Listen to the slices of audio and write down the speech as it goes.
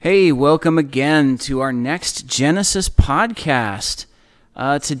Hey, welcome again to our next Genesis podcast.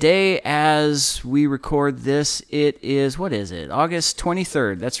 Today, as we record this, it is, August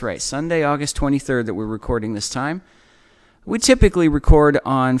 23rd. That's right, Sunday, August 23rd that we're recording this time. We typically record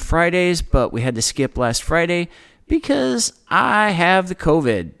on Fridays, but we had to skip last Friday because I have the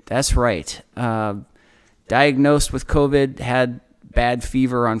COVID. That's right. Diagnosed with COVID, had bad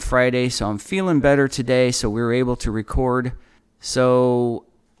fever on Friday, so I'm feeling better today, so we were able to record. So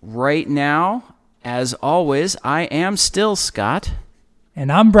right now, as always, I am still Scott.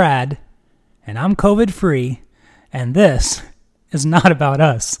 And I'm Brad. And I'm COVID-free. And this is not about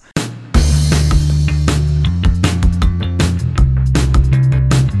us.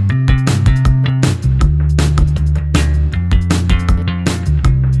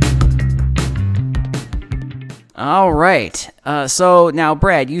 All right. So now,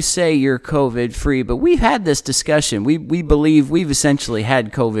 Brad, you say you're COVID-free, but we've had this discussion. We believe we've essentially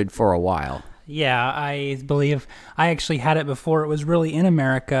had COVID for a while. Yeah, I believe I actually had it before it was really in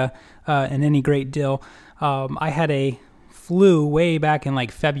America in any great deal. I had a flu way back in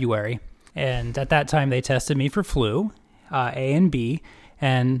like February, and at that time they tested me for flu, A and B,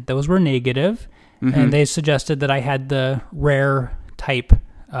 and those were negative, and they suggested that I had the rare type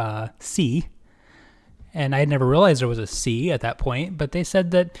C. And I had never realized there was a C at that point, but they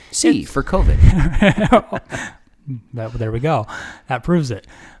said that... C for COVID. There we go. That proves it.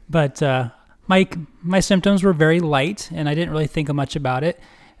 But my symptoms were very light, and I didn't really think much about it.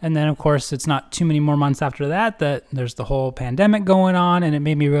 And then, of course, it's not too many more months after that there's the whole pandemic going on, and it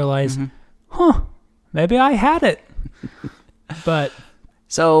made me realize, maybe I had it. But...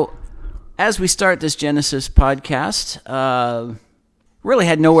 So, as we start this Genesis podcast... really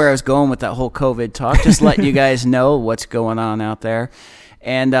had nowhere I was going with that whole COVID talk. Just letting you guys know what's going on out there.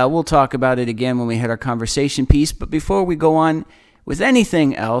 And we'll talk about it again when we hit our conversation piece. But before we go on with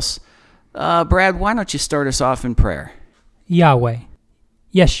anything else, Brad, why don't you start us off in prayer? Yahweh,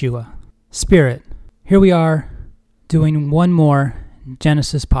 Yeshua, Spirit, here we are doing one more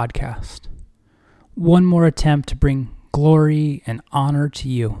Genesis podcast. One more attempt to bring glory and honor to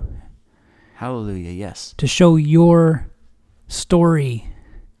you. Hallelujah, yes. To show your story,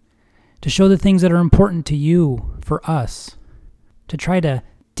 to show the things that are important to you for us, to try to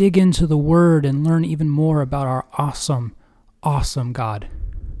dig into the Word and learn even more about our awesome, awesome God.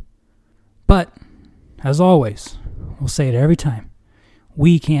 But, as always, we'll say it every time,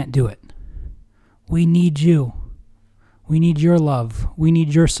 we can't do it. We need you. We need your love. We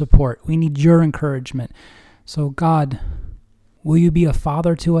need your support. We need your encouragement. So, God, will you be a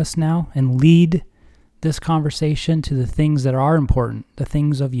father to us now and lead this conversation to the things that are important, the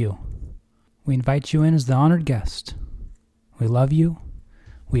things of you. We invite you in as the honored guest. We love you.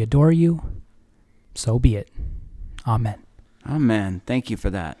 We adore you. So be it. Amen. Amen. Thank you for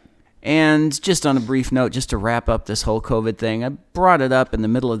that. And just on a brief note, just to wrap up this whole COVID thing, I brought it up in the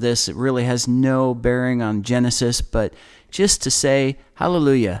middle of this. It really has no bearing on Genesis, but just to say,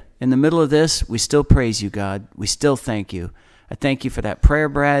 hallelujah. In the middle of this, we still praise you, God. We still thank you. I thank you for that prayer,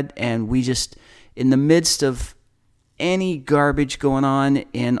 Brad, and we just... in the midst of any garbage going on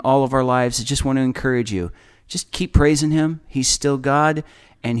in all of our lives, I just want to encourage you. Just keep praising him. He's still God,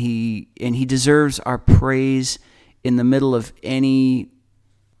 and he deserves our praise in the middle of any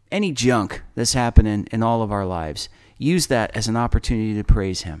junk that's happening in all of our lives. Use that as an opportunity to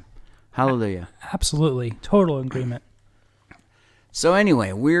praise him. Hallelujah. Absolutely. Total agreement. So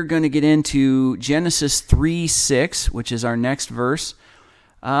anyway, we're going to get into Genesis 3:6, which is our next verse.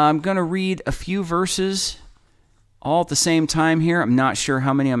 I'm going to read a few verses all at the same time here. I'm not sure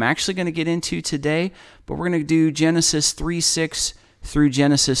how many I'm actually going to get into today, but we're going to do Genesis 3:6 through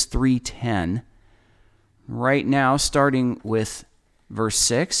Genesis 3:10. Right now, starting with verse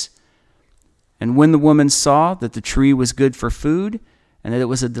 6. And when the woman saw that the tree was good for food, and that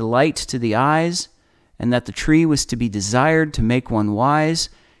it was a delight to the eyes, and that the tree was to be desired to make one wise,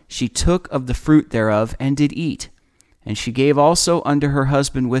 she took of the fruit thereof and did eat. And she gave also unto her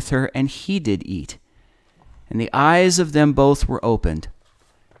husband with her, and he did eat. And the eyes of them both were opened,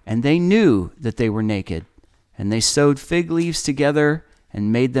 and they knew that they were naked. And they sewed fig leaves together,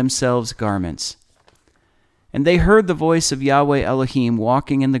 and made themselves garments. And they heard the voice of Yahweh Elohim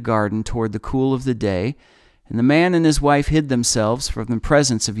walking in the garden toward the cool of the day. And the man and his wife hid themselves from the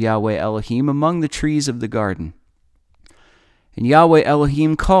presence of Yahweh Elohim among the trees of the garden. And Yahweh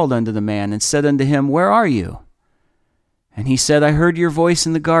Elohim called unto the man, and said unto him, Where are you? And he said, I heard your voice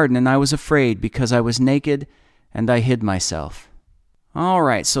in the garden, and I was afraid, because I was naked, and I hid myself. All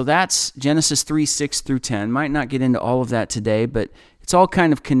right, so that's Genesis 3:6 through 10. Might not get into all of that today, but it's all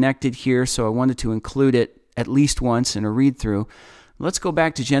kind of connected here, so I wanted to include it at least once in a read-through. Let's go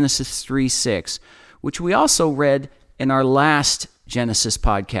back to Genesis 3:6, which we also read in our last Genesis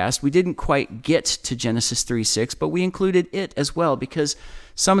podcast. We didn't quite get to Genesis 3:6, but we included it as well because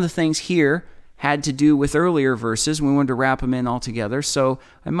some of the things here had to do with earlier verses, and we wanted to wrap them in all together. So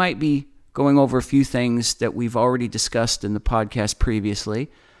I might be going over a few things that we've already discussed in the podcast previously.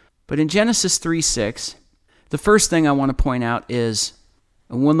 But in Genesis 3:6, the first thing I want to point out is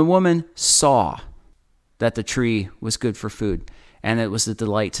when the woman saw that the tree was good for food, and it was a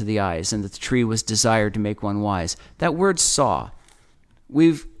delight to the eyes, and that the tree was desired to make one wise. That word saw,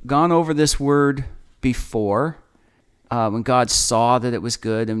 we've gone over this word before, when God saw that it was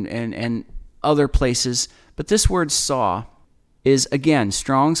good, and other places. But this word saw is, again,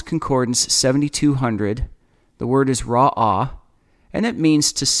 Strong's Concordance 7200. The word is ra'ah, and it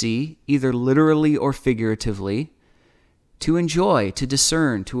means to see, either literally or figuratively, to enjoy, to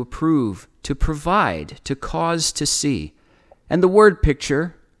discern, to approve, to provide, to cause to see. And the word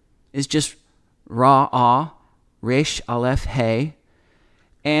picture is just ra'ah, resh aleph he.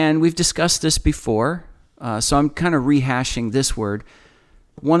 And we've discussed this before, so I'm kind of rehashing this word.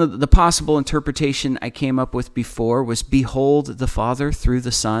 One of the possible interpretation I came up with before was behold the Father through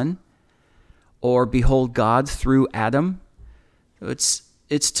the Son, or behold God through Adam. It's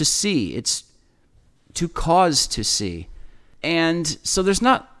to see, it's to cause to see. And so there's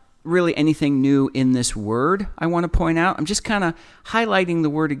not really anything new in this word I want to point out. I'm just kind of highlighting the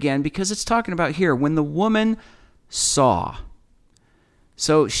word again because it's talking about here, when the woman saw.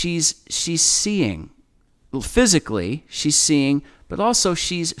 So she's seeing. Physically, she's seeing, but also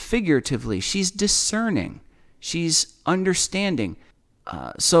she's figuratively, she's discerning, she's understanding.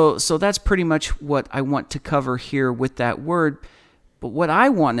 So that's pretty much what I want to cover here with that word. But what I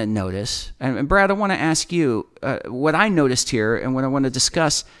want to notice, and Brad, I want to ask you what I noticed here and what I want to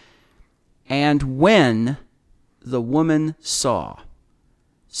discuss, and when the woman saw.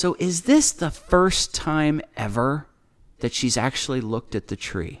 So is this the first time ever that she's actually looked at the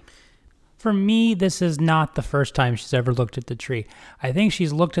tree? For me, this is not the first time she's ever looked at the tree. I think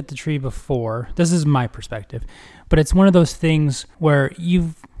she's looked at the tree before. This is my perspective. But it's one of those things where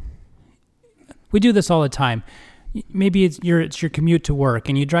we do this all the time. Maybe it's your commute to work,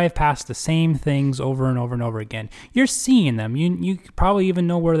 and you drive past the same things over and over and over again. You're seeing them. You probably even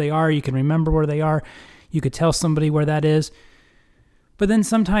know where they are. You can remember where they are. You could tell somebody where that is. But then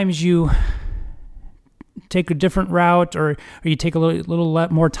sometimes you take a different route, or you take a little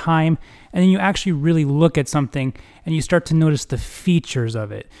more time, and then you actually really look at something, and you start to notice the features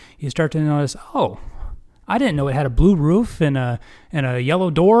of it. You start to notice, oh, I didn't know it had a blue roof and a yellow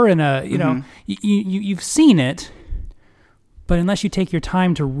door, and know, you've seen it. But unless you take your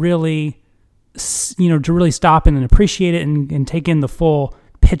time to really, to really stop and appreciate it and take in the full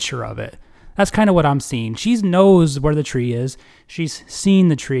picture of it, that's kind of what I'm seeing. She knows where the tree is. She's seen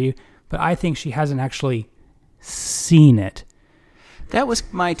the tree, but I think she hasn't actually seen it. That was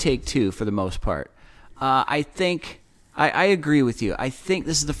my take too, for the most part. I think I agree with you. I think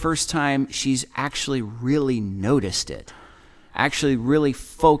this is the first time she's actually really noticed it, actually really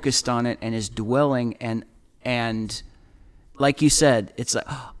focused on it, and is dwelling and. Like you said, it's like,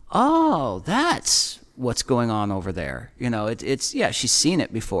 oh, that's what's going on over there. It's she's seen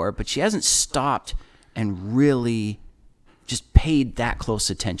it before, but she hasn't stopped and really just paid that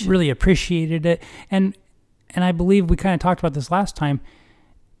close attention. Really appreciated it. And I believe we kind of talked about this last time.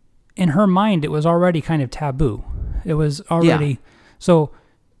 In her mind, it was already kind of taboo. It was already... So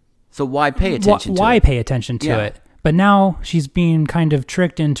why pay attention to it? Why pay attention to it? But now she's being kind of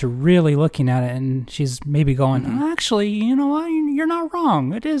tricked into really looking at it, and she's maybe going, actually, you know what? You're not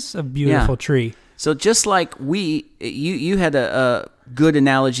wrong. It is a beautiful tree. So just like you had a good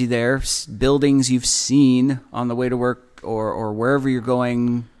analogy there, buildings you've seen on the way to work or wherever you're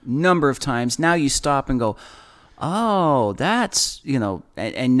going number of times. Now you stop and go, oh, that's,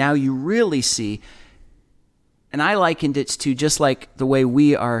 and now you really see. And I likened it to just like the way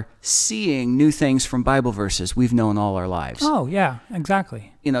we are seeing new things from Bible verses we've known all our lives. Oh, yeah,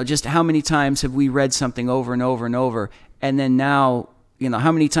 exactly. Just how many times have we read something over and over and over, and then now,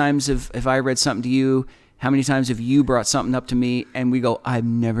 how many times have I read something to you? How many times have you brought something up to me, and we go, I've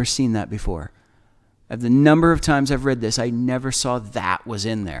never seen that before. Of the number of times I've read this, I never saw that was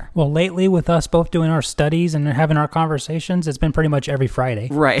in there. Well, lately with us both doing our studies and having our conversations, it's been pretty much every Friday.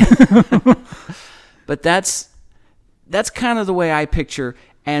 Right. But that's kind of the way I picture.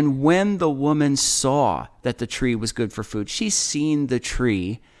 And when the woman saw that the tree was good for food, she's seen the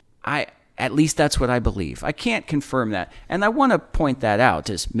tree. At least that's what I believe. I can't confirm that. And I want to point that out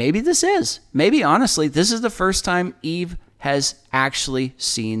is maybe honestly, this is the first time Eve has actually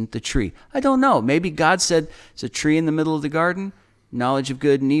seen the tree. I don't know. Maybe God said it's a tree in the middle of the garden. knowledge of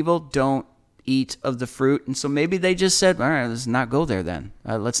good and evil, don't eat of the fruit. And so maybe they just said, all right, let's not go there then.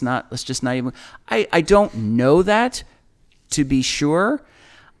 Let's just not even. I don't know that to be sure,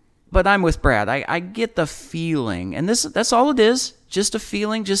 but I'm with Brad. I get the feeling, and that's all it is, just a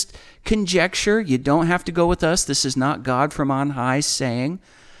feeling, just conjecture. You don't have to go with us. This is not God from on high saying,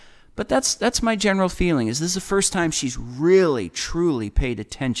 but that's my general feeling, is this is the first time she's really, truly paid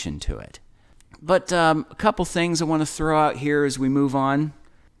attention to it. But a couple things I want to throw out here as we move on.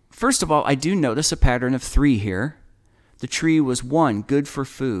 First of all, I do notice a pattern of 3 here. The tree was 1, good for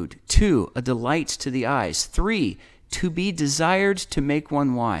food. 2, a delight to the eyes. 3, to be desired to make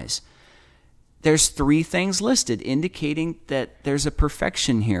one wise. There's 3 things listed, indicating that there's a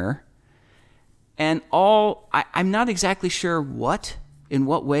perfection here. And I'm not exactly sure in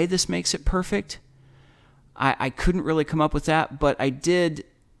what way this makes it perfect. I couldn't really come up with that, but I did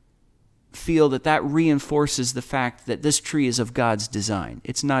feel that reinforces the fact that this tree is of God's design.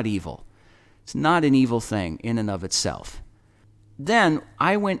 It's not evil. It's not an evil thing in and of itself. Then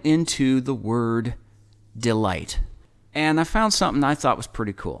I went into the word delight, and I found something I thought was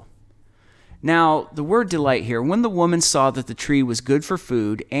pretty cool. Now, the word delight here, when the woman saw that the tree was good for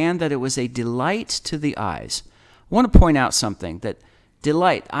food and that it was a delight to the eyes, I want to point out something, that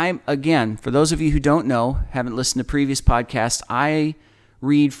delight, again, for those of you who don't know, haven't listened to previous podcasts, I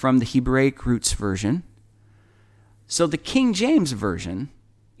read from the Hebraic Roots version. So the King James version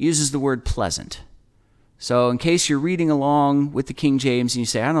uses the word pleasant. So in case you're reading along with the King James and you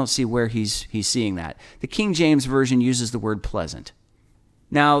say, I don't see where he's seeing that, the King James version uses the word pleasant.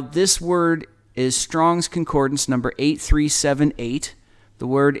 Now, this word is Strong's Concordance number 8378. The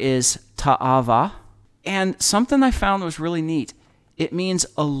word is ta'ava. And something I found was really neat. It means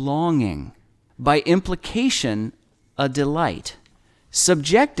a longing. By implication, a delight.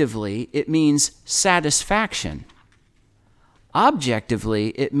 Subjectively, it means satisfaction. Objectively,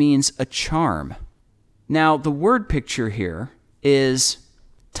 it means a charm. Now, the word picture here is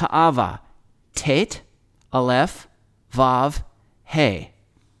ta'ava, tet, aleph, vav, he.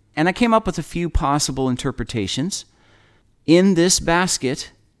 And I came up with a few possible interpretations. In this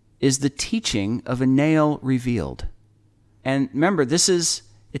basket is the teaching of a nail revealed. And remember,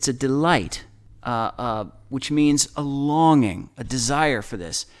 it's a delight, which means a longing, a desire for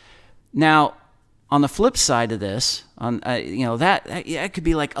this. Now, on the flip side of this, that could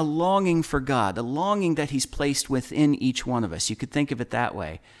be like a longing for God, a longing that He's placed within each one of us. You could think of it that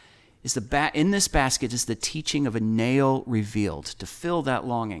way. In this basket is the teaching of a nail revealed, to fill that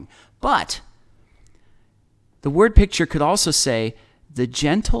longing. But the word picture could also say, the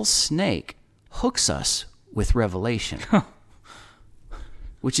gentle snake hooks us with revelation,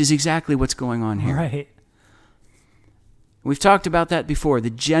 which is exactly what's going on here. Right. We've talked about that before, the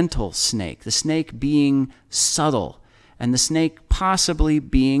gentle snake, the snake being subtle, and the snake possibly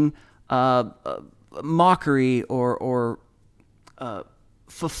being mockery or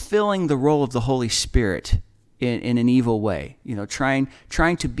fulfilling the role of the Holy Spirit in an evil way. Trying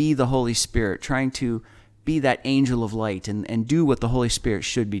to be the Holy Spirit, trying to be that angel of light and do what the Holy Spirit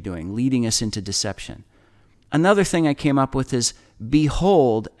should be doing, leading us into deception. Another thing I came up with is,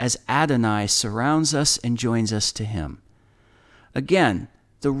 behold, as Adonai surrounds us and joins us to Him. Again,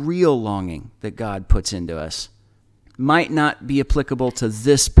 the real longing that God puts into us might not be applicable to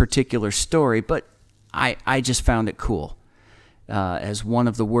this particular story, but I just found it cool as one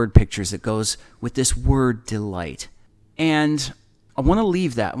of the word pictures that goes with this word delight. And I want to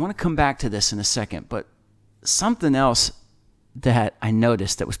leave that. I want to come back to this in a second, but something else that I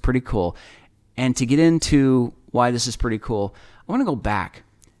noticed that was pretty cool, and to get into why this is pretty cool, I want to go back.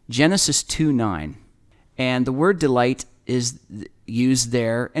 Genesis 2:9, and the word delight is used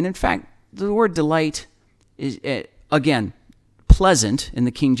there. And in fact, the word delight is, again, pleasant in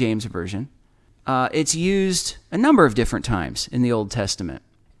the King James Version. It's used a number of different times in the Old Testament.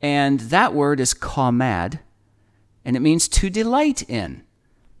 And that word is kamad, and it means to delight in.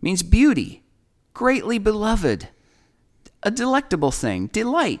 It means beauty, greatly beloved, a delectable thing,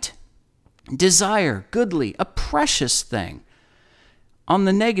 delight, desire, goodly, a precious thing. On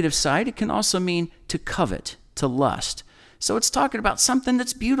the negative side, it can also mean to covet, to lust. So it's talking about something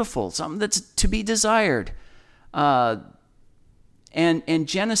that's beautiful, something that's to be desired. And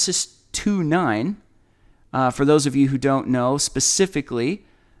Genesis 2:9, for those of you who don't know, specifically,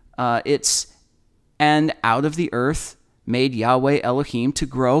 it's, and out of the earth made Yahweh Elohim to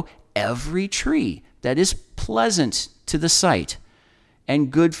grow every tree that is pleasant to the sight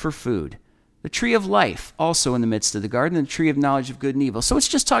and good for food. The tree of life, also in the midst of the garden, and the tree of knowledge of good and evil. So it's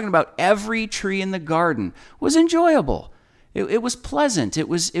just talking about every tree in the garden was enjoyable. It was pleasant. It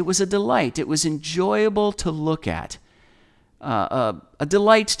was a delight. It was enjoyable to look at. a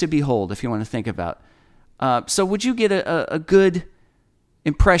delight to behold, if you want to think about. So would you get a good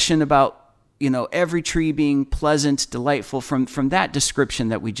impression about, every tree being pleasant, delightful from that description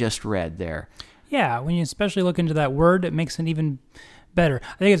that we just read there? Yeah, when you especially look into that word, it makes it even better.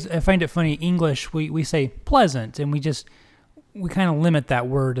 I find it funny, English, we say pleasant, and we kind of limit that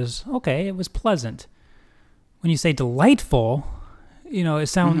word as, okay, it was pleasant. When you say delightful, it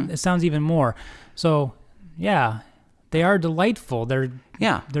sounds even more. So, yeah, they are delightful. They're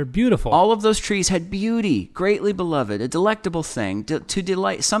beautiful. All of those trees had beauty, greatly beloved, a delectable thing, to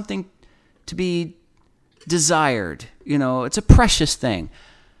delight, something to be desired. It's a precious thing.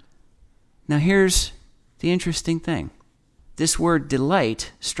 Now here's the interesting thing. This word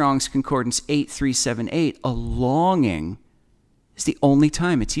delight, Strong's Concordance 8378, a longing, is the only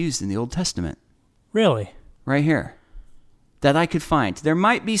time it's used in the Old Testament. Really? Right here. That I could find. There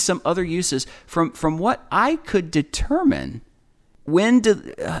might be some other uses from what I could determine,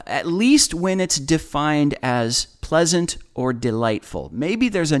 at least when it's defined as pleasant or delightful. Maybe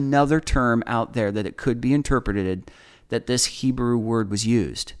there's another term out there that it could be interpreted that this Hebrew word was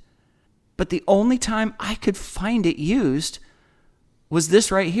used. But the only time I could find it used was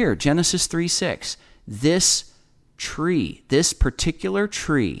this right here, Genesis 3:6. This tree, this particular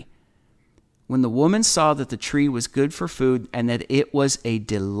tree, when the woman saw that the tree was good for food and that it was a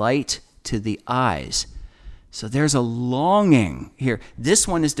delight to the eyes. So there's a longing here. This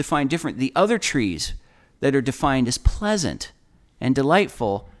one is defined different. The other trees that are defined as pleasant and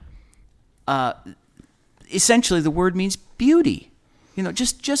delightful, essentially the word means beauty.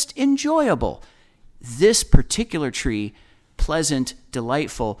 Just enjoyable. This particular tree, pleasant,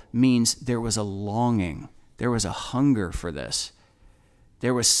 delightful, means there was a longing. There was a hunger for this.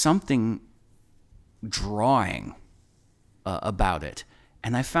 There was something drawing about it.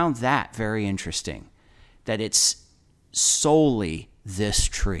 And I found that very interesting, that it's solely this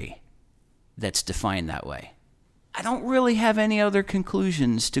tree that's defined that way. I don't really have any other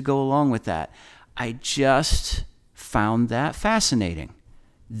conclusions to go along with that. I just found that fascinating.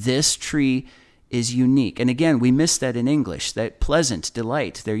 This tree is unique. And again, we miss that in English, that pleasant,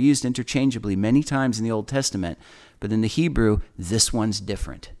 delight. They're used interchangeably many times in the Old Testament, but in the Hebrew, this one's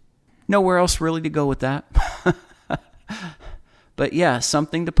different. Nowhere else really to go with that. But yeah,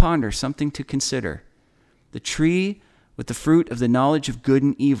 something to ponder, something to consider. The tree with the fruit of the knowledge of good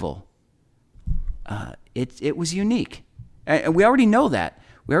and evil, it was unique. And we already know that.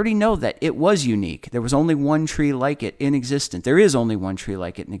 We already know that it was unique. There was only one tree like it in existence. There is only one tree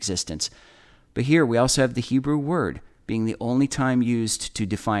like it in existence. But here we also have the Hebrew word being the only time used to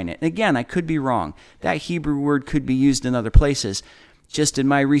define it. And again, I could be wrong. That Hebrew word could be used in other places. Just in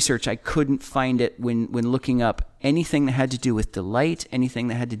my research, I couldn't find it when looking up anything that had to do with delight, anything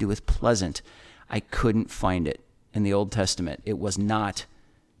that had to do with pleasant. I couldn't find it in the Old Testament. It was not,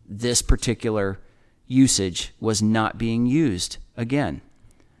 this particular usage was not being used again.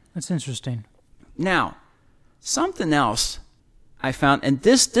 That's interesting. Now, something else I found, and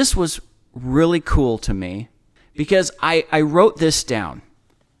this was really cool to me, because I wrote this down.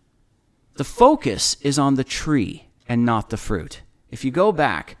 The focus is on the tree and not the fruit. If you go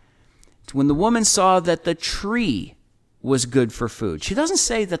back, when the woman saw that the tree was good for food, she doesn't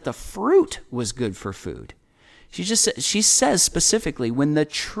say that the fruit was good for food. She says specifically when the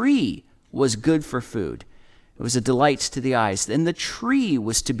tree was good for food. It was a delight to the eyes. Then the tree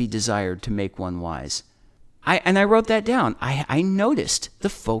was to be desired to make one wise. I wrote that down. I noticed the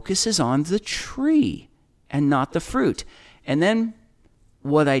focus is on the tree and not the fruit. And then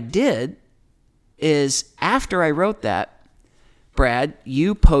what I did is, after I wrote that, Brad,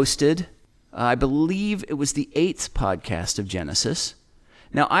 you posted, I believe it was the 8th podcast of Genesis.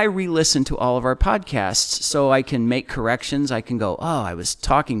 Now, I re-listen to all of our podcasts so I can make corrections. I can go, oh, I was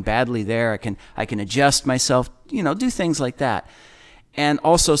talking badly there. I can adjust myself, do things like that. And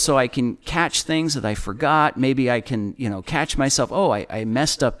also so I can catch things that I forgot. Maybe I can, catch myself. Oh, I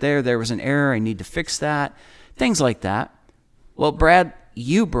messed up there. There was an error. I need to fix that. Things like that. Well, Brad,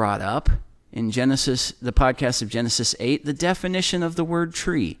 you brought up in Genesis, the podcast of Genesis 8, the definition of the word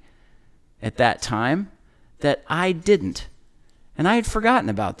tree at that time that I didn't. And I had forgotten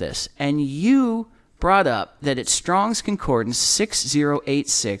about this. And you brought up that it's Strong's Concordance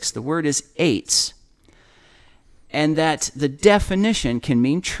 6086. The word is eights. And that the definition can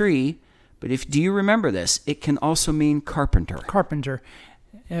mean tree, but do you remember this? It can also mean carpenter. Carpenter.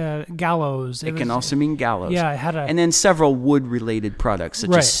 Gallows. It can also mean gallows. Yeah, it had and then several wood-related products,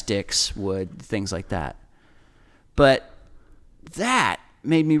 such as sticks, wood, things like that. But that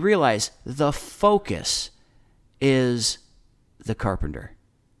made me realize the focus is the carpenter.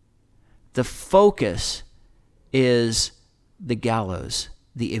 The focus is the gallows,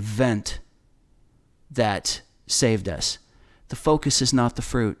 the event that saved us. The focus is not the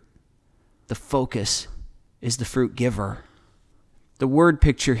fruit. The focus is the fruit giver. The word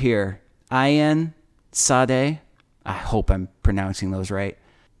picture here, ayin, sade, I hope I'm pronouncing those right.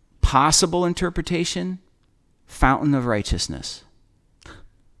 Possible interpretation, fountain of righteousness.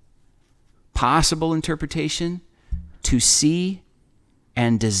 Possible interpretation, to see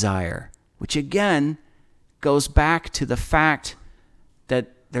and desire, which again goes back to the fact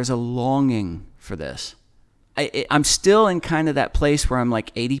that there's a longing for this. I'm still in kind of that place where I'm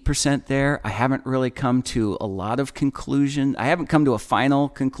like 80% there. I haven't really come to a lot of conclusion. I haven't come to a final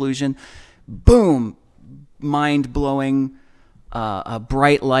conclusion. Boom, mind-blowing, a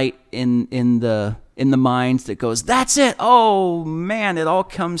bright light in the mind that goes, that's it. Oh man, it all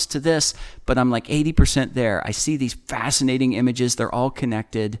comes to this. But I'm like 80% there. I see these fascinating images. They're all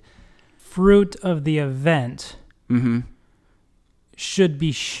connected. Fruit of the event should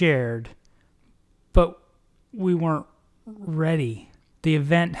be shared, but we weren't ready. The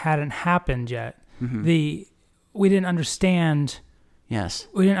event hadn't happened yet. We didn't understand. Yes.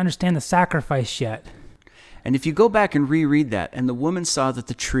 We didn't understand the sacrifice yet. And if you go back and reread that, and the woman saw that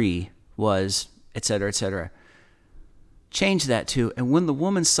the tree was, etc., etc., change that to, and when the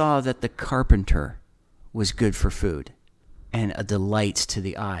woman saw that the carpenter was good for food and a delight to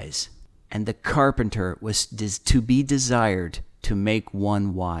the eyes, and the carpenter was to be desired to make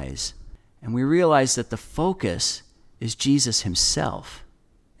one wise. And we realize that the focus is Jesus himself,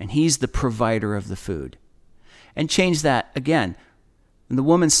 and he's the provider of the food. And change that again. And the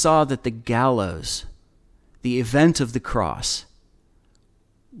woman saw that the gallows, the event of the cross,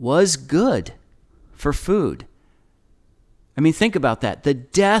 was good for food. I mean, think about that. The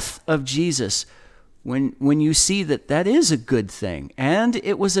death of Jesus, when you see that that is a good thing, and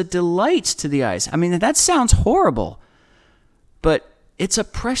it was a delight to the eyes. I mean, that sounds horrible, but it's a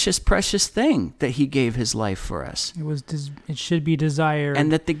precious, precious thing that he gave his life for us. It should be desired.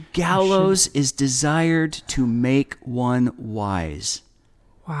 And that the gallows is desired to make one wise.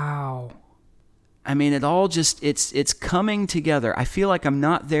 Wow. I mean, it all just, it's coming together. I feel like I'm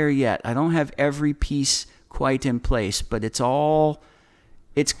not there yet. I don't have every piece quite in place, but it's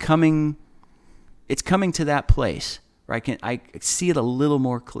coming to that place where I see it a little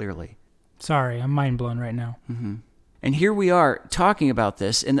more clearly. Sorry, I'm mind blown right now. And here we are talking about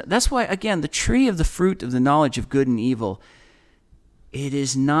this, and that's why, again, the tree of the fruit of the knowledge of good and evil, it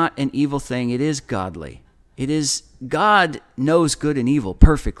is not an evil thing. It is godly. It is, God knows good and evil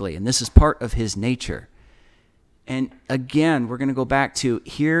perfectly, and this is part of his nature. And again, we're going to go back to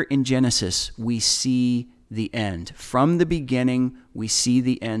here in Genesis, we see the end. From the beginning, we see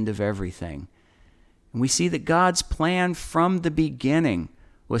the end of everything. And we see that God's plan from the beginning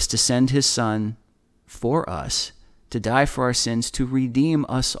was to send his son for us, to die for our sins, to redeem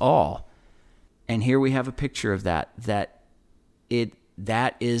us all. And here we have a picture of that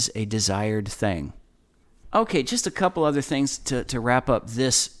is a desired thing. Okay, just a couple other things to wrap up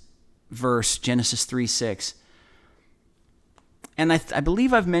this verse, Genesis 3:6. And I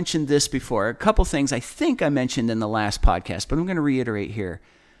believe I've mentioned this before. A couple things I think I mentioned in the last podcast, but I'm going to reiterate here.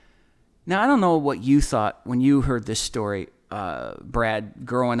 Now, I don't know what you thought when you heard this story, Brad,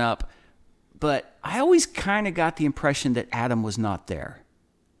 growing up, but I always kind of got the impression that Adam was not there.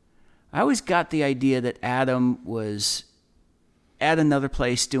 I always got the idea that Adam was at another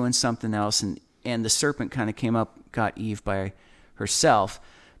place doing something else, and the serpent kind of came up, got Eve by herself.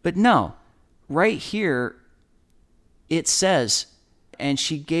 But no, right here, it says, and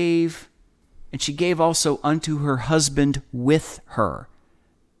she gave also unto her husband with her.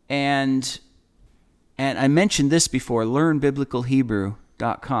 And I mentioned this before,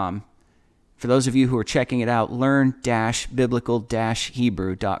 learnbiblicalhebrew.com. For those of you who are checking it out,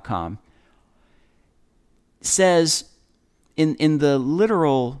 learn-biblical-hebrew.com. Says, in the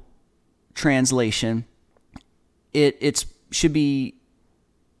literal translation, it should be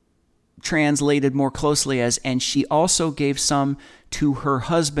translated more closely as, and she also gave some to her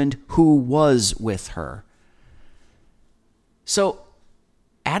husband who was with her. So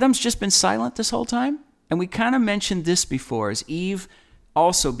Adam's just been silent this whole time? And we kind of mentioned this before, as Eve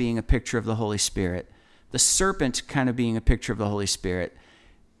also being a picture of the Holy Spirit, the serpent kind of being a picture of the Holy Spirit,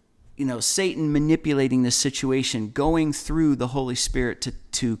 Satan manipulating this situation, going through the Holy Spirit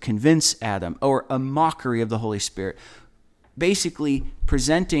to convince Adam, or a mockery of the Holy Spirit, basically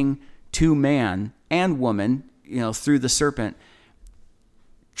presenting to man and woman, through the serpent,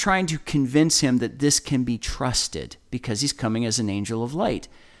 trying to convince him that this can be trusted because he's coming as an angel of light.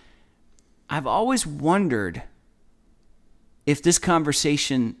 I've always wondered if this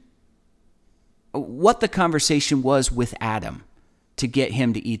conversation what the conversation was with Adam to get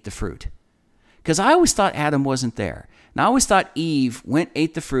him to eat the fruit. Because I always thought Adam wasn't there. And I always thought Eve went,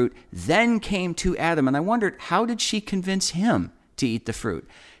 ate the fruit, then came to Adam. And I wondered, how did she convince him to eat the fruit?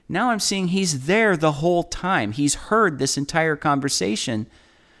 Now I'm seeing he's there the whole time. He's heard this entire conversation.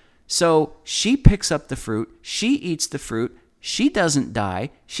 So she picks up the fruit. She eats the fruit. She doesn't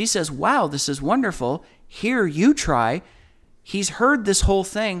die. She says, wow, this is wonderful. Here, you try. He's heard this whole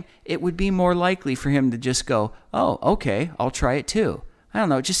thing. It would be more likely for him to just go, oh, okay, I'll try it too. I don't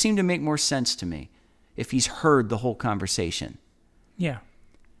know. It just seemed to make more sense to me if he's heard the whole conversation. Yeah.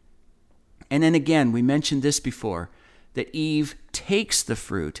 And then again, we mentioned this before, that Eve takes the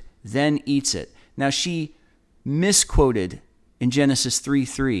fruit, then eats it. Now, she misquoted in Genesis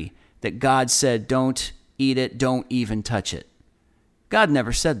 3:3 that God said, don't eat it, don't even touch it. God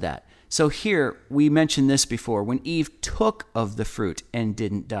never said that. So here, we mentioned this before. When Eve took of the fruit and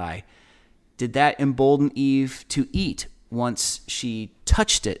didn't die, did that embolden Eve to eat once she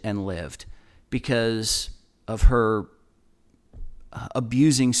touched it and lived because of her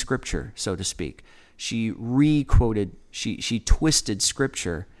abusing Scripture, so to speak? She re-quoted, she twisted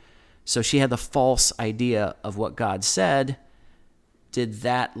Scripture, so she had the false idea of what God said. Did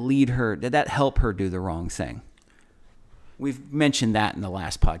that help her do the wrong thing? We've mentioned that in the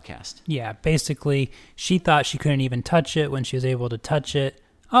last podcast. Yeah, basically, she thought she couldn't even touch it. When she was able to touch it,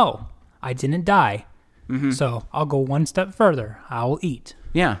 oh, I didn't die. Mm-hmm. So I'll go one step further. I will eat.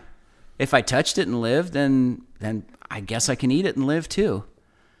 Yeah. If I touched it and lived, then I guess I can eat it and live too.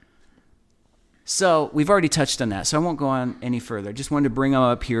 So we've already touched on that, so I won't go on any further. Just wanted to bring them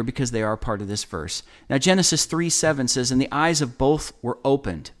up here because they are part of this verse. Now, Genesis 3:7 says, and the eyes of both were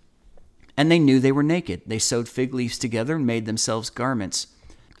opened, and they knew they were naked. They sewed fig leaves together and made themselves garments.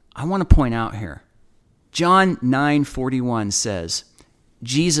 I want to point out here, John 9:41 says,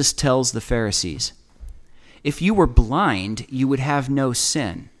 Jesus tells the Pharisees, if you were blind, you would have no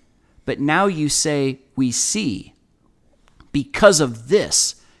sin. But now you say, we see. Because of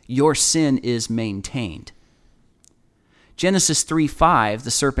this, your sin is maintained. Genesis 3:5,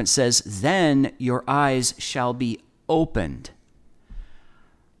 the serpent says, then your eyes shall be opened.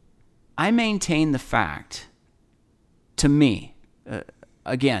 I maintain the fact, to me,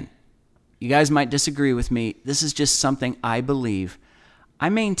 again, you guys might disagree with me. This is just something I believe. I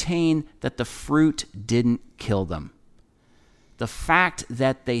maintain that the fruit didn't kill them. The fact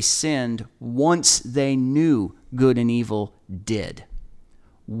that they sinned once they knew good and evil did.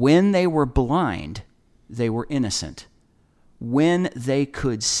 When they were blind, they were innocent. When they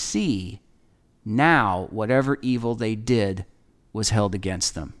could see, now whatever evil they did was held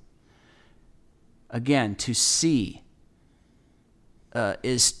against them. Again, to see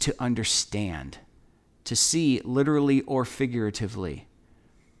is to understand. To see literally or figuratively.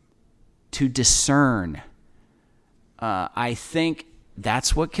 To discern. I think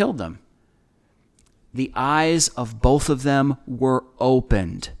that's what killed them. The eyes of both of them were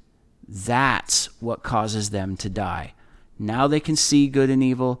opened. That's what causes them to die. Now they can see good and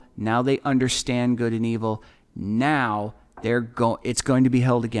evil. Now they understand good and evil. Now it's going to be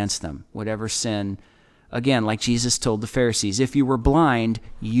held against them, whatever sin. Again, like Jesus told the Pharisees, if you were blind,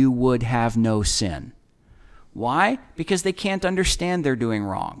 you would have no sin. Why? Because they can't understand they're doing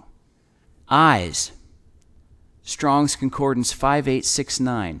wrong. Eyes. Strong's Concordance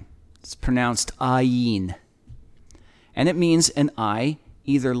 5869. It's pronounced ayin. And it means an eye,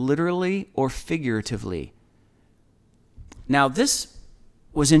 either literally or figuratively. Now, this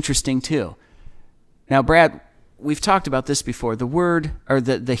was interesting too. Now, Brad, we've talked about this before. The word, or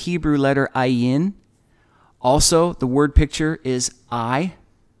the Hebrew letter ayin, also the word picture is eye,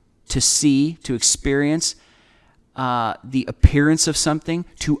 to see, to experience, the appearance of something,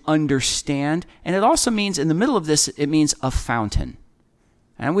 to understand. And it also means, in the middle of this, it means a fountain.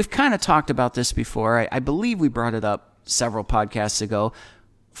 And we've kind of talked about this before. I believe we brought it up several podcasts ago.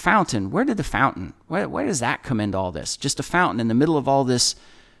 Fountain, where did the fountain, where does that come into all this? Just a fountain in the middle of all this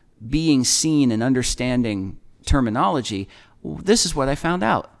being seen and understanding terminology. This is what I found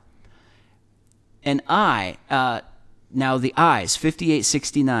out. An eye, now the eyes,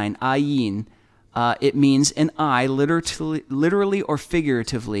 5869, ayin, it means an eye, literally or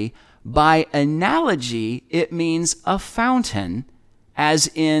figuratively. By analogy, it means a fountain,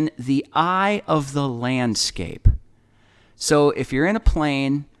 as in the eye of the landscape. So if you're in a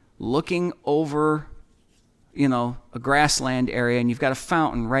plane looking over, a grassland area and you've got a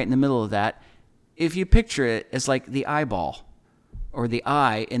fountain right in the middle of that, if you picture it as like the eyeball or the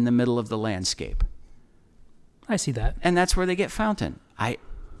eye in the middle of the landscape. I see that. And that's where they get fountain. I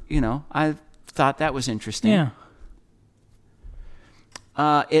thought that was interesting. Yeah.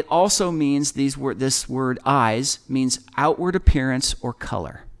 It also means this word eyes means outward appearance or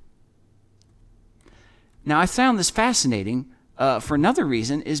color. Now, I found this fascinating for another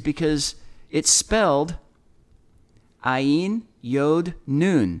reason, is because it's spelled Ayin, Yod,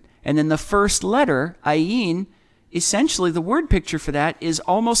 Nun. And then the first letter, Ayin, essentially the word picture for that is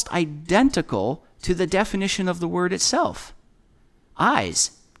almost identical to the definition of the word itself.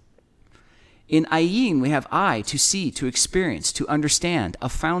 Eyes. In Ayin, we have eye, to see, to experience, to understand, a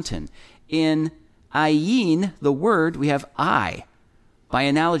fountain. In Ayin, the word, we have eye. By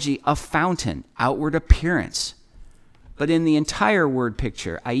analogy, a fountain, outward appearance. But in the entire word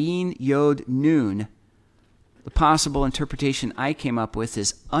picture, Ayin, Yod, Nun, the possible interpretation I came up with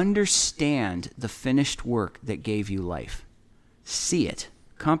is understand the finished work that gave you life. See it,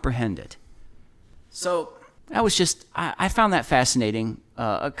 comprehend it. So that was just, I found that fascinating,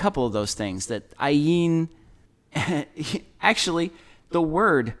 a couple of those things, that Ayin, actually, the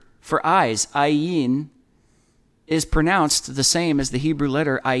word for eyes, Ayin, is pronounced the same as the Hebrew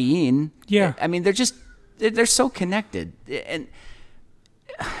letter Ayin. Yeah. I mean, they're so connected. And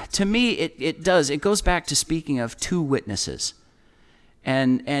to me, it goes back to speaking of two witnesses.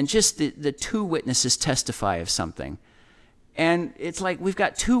 And just the two witnesses testify of something. And it's like we've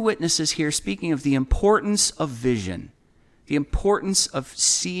got two witnesses here speaking of the importance of vision, the importance of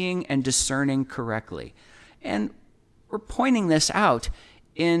seeing and discerning correctly. And we're pointing this out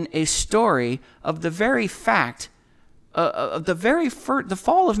in a story of the very fact of the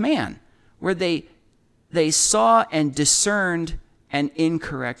fall of man, where they saw and discerned an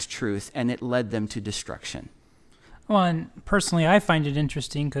incorrect truth, and it led them to destruction. Well, and personally, I find it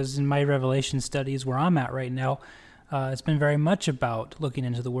interesting because in my Revelation studies where I'm at right now, it's been very much about looking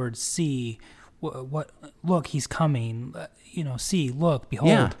into the word see. Look, he's coming. See, look, behold.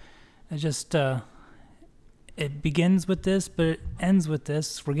 Yeah. It just it begins with this, but it ends with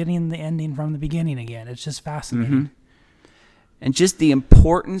this. We're getting the ending from the beginning again. It's just fascinating. Mm-hmm. And just the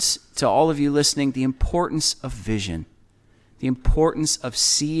importance, to all of you listening, the importance of vision, the importance of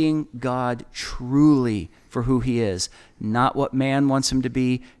seeing God truly for who he is, not what man wants him to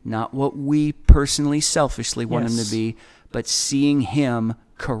be, not what we personally, selfishly want him to be, but seeing him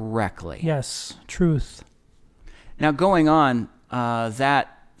correctly. Yes, truth. Now, going on,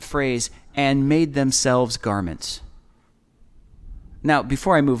 that phrase, and made themselves garments. Now,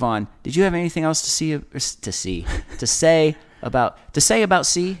 before I move on, did you have anything else to say about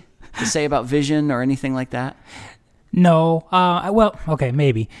vision or anything like that? No. Well, okay,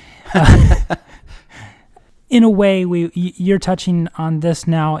 maybe. In a way, you're touching on this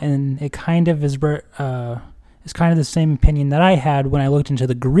now, and it kind of is kind of the same opinion that I had when I looked into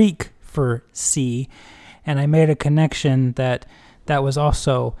the Greek for see, and I made a connection that was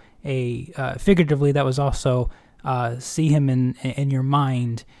also figuratively, that was also see him in your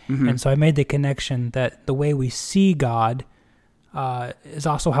mind. Mm-hmm. And so I made the connection that the way we see God is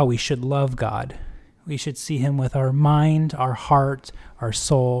also how we should love God. We should see him with our mind, our heart, our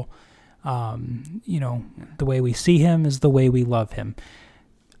soul. The way we see him is the way we love him.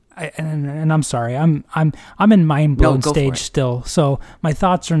 And I'm sorry, I'm in mind blown stage still. So my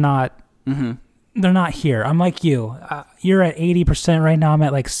thoughts are not, they're not here. I'm like you. You're at 80% right now. I'm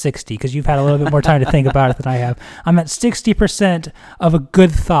at like 60 because you've had a little bit more time to think about it than I have. I'm at 60% of a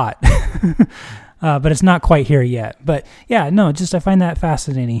good thought. But it's not quite here yet. But yeah, no, I find that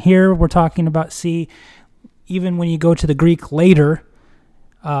fascinating. Here we're talking about see. Even when you go to the Greek later,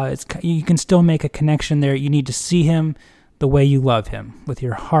 you can still make a connection there. You need to see him the way you love him, with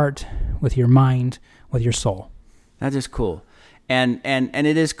your heart, with your mind, with your soul. That is cool. And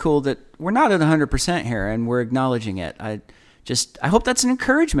it is cool that we're not at 100% here, and we're acknowledging it. I hope that's an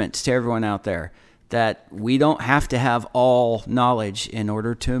encouragement to everyone out there, that we don't have to have all knowledge in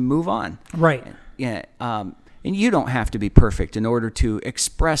order to move on. Right. Yeah. And you don't have to be perfect in order to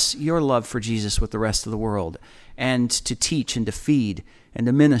express your love for Jesus with the rest of the world, and to teach and to feed and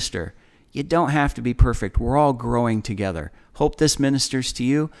to minister. You don't have to be perfect. We're all growing together. Hope this ministers to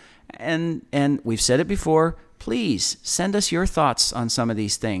you. And we've said it before, please send us your thoughts on some of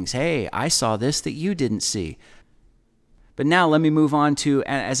these things. Hey, I saw this that you didn't see. But now let me move on to,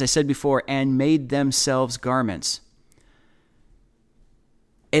 as I said before, and made themselves garments.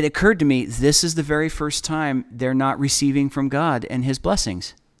 It occurred to me, this is the very first time they're not receiving from God and his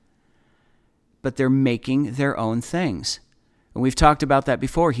blessings, but they're making their own things. And we've talked about that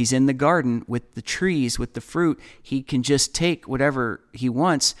before. He's in the garden with the trees, with the fruit. He can just take whatever he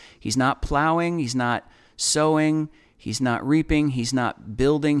wants. He's not plowing. He's not sowing. He's not reaping. He's not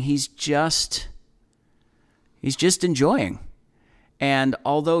building. He's just enjoying. And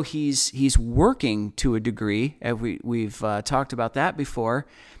although he's working to a degree, as we've talked about that before,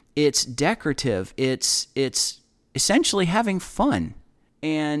 it's decorative. It's essentially having fun.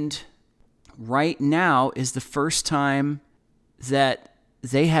 And right now is the first time that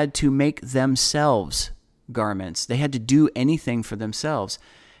they had to make themselves garments. They had to do anything for themselves.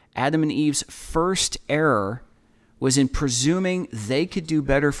 Adam and Eve's first error was in presuming they could do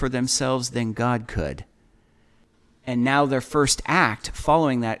better for themselves than God could. And now their first act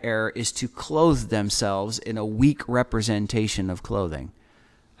following that error is to clothe themselves in a weak representation of clothing.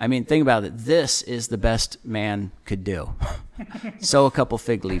 I mean, think about it. This is the best man could do. Sew a couple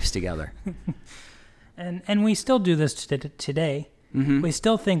fig leaves together. And we still do this today. Mm-hmm. We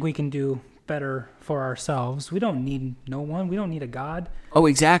still think we can do better for ourselves. We don't need no one. We don't need a God. Oh,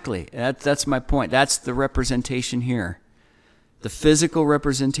 exactly. That's my point. That's the representation here. The physical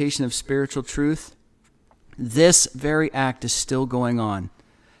representation of spiritual truth. This very act is still going on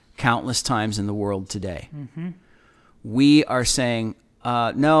countless times in the world today. Mm-hmm. We are saying,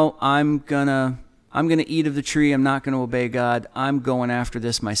 no, I'm gonna eat of the tree. I'm not going to obey God. I'm going after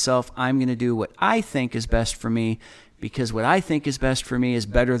this myself. I'm going to do what I think is best for me, because what I think is best for me is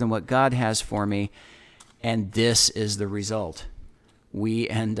better than what God has for me. And this is the result. We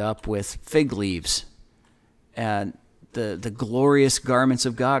end up with fig leaves. And the glorious garments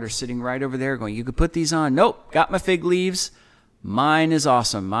of God are sitting right over there going, you could put these on. Nope, got my fig leaves. Mine is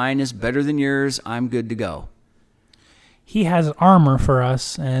awesome. Mine is better than yours. I'm good to go. He has armor for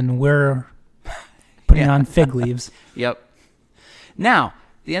us, and we're putting on fig leaves. Yep. Now,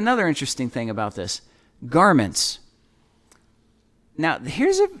 another interesting thing about this, garments. Now,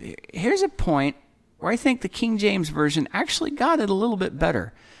 here's a point where I think the King James Version actually got it a little bit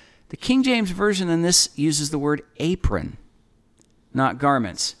better. The King James Version in this uses the word apron, not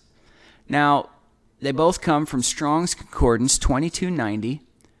garments. Now, they both come from Strong's Concordance 2290,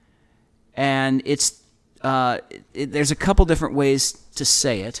 and there's a couple different ways to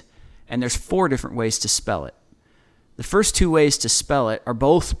say it, and there's 4 different ways to spell it. The first 2 ways to spell it are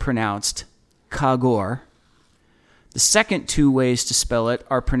both pronounced kagor. The second 2 ways to spell it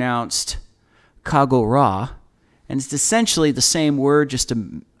are pronounced kagorah, and it's essentially the same word, just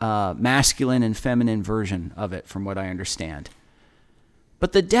a masculine and feminine version of it, from what I understand.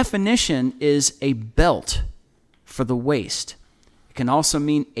 But the definition is a belt for the waist. It can also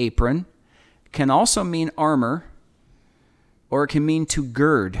mean apron, it can also mean armor, or it can mean to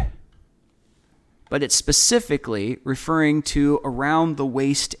gird. But it's specifically referring to around the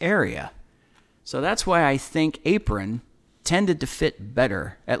waist area. So that's why I think apron tended to fit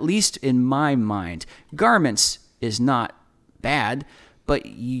better, at least in my mind. Garments is not bad, but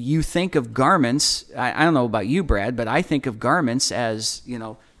you think of garments, I don't know about you, Brad, but I think of garments as,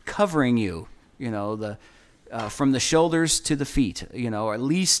 covering you, the from the shoulders to the feet, or at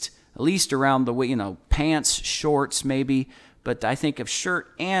least around the way, pants, shorts maybe, but I think of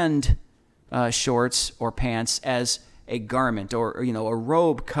shirt and shorts or pants as a garment, or a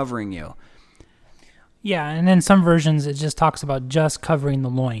robe covering you. Yeah, and in some versions it just talks about just covering the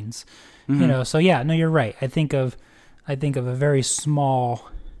loins. Mm-hmm. So yeah, no, you're right. I think of a very small,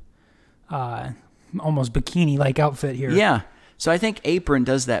 almost bikini-like outfit here. Yeah. So I think apron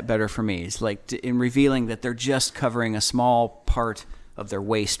does that better for me. It's like in revealing that they're just covering a small part of their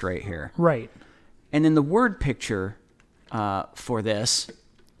waist right here. Right. And in the word picture for this,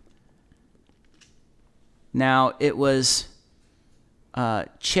 now it was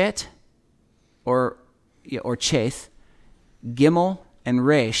chet or cheth, gimel, and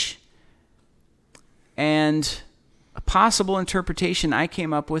resh. And a possible interpretation I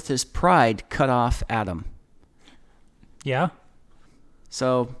came up with is pride cut off Adam. Yeah.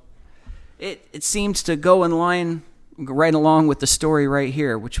 So it seems to go in line right along with the story right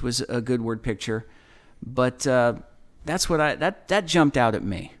here, which was a good word picture. But that's what that jumped out at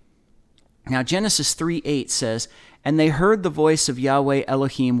me. Now Genesis 3:8 says, "And they heard the voice of Yahweh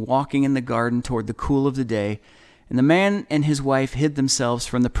Elohim walking in the garden toward the cool of the day, and the man and his wife hid themselves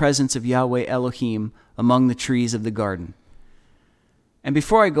from the presence of Yahweh Elohim among the trees of the garden." And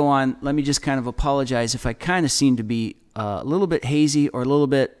before I go on, let me just kind of apologize if I kind of seem to be a little bit hazy or a little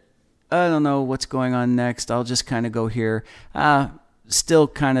bit, I don't know what's going on next. I'll just kind of go here. Still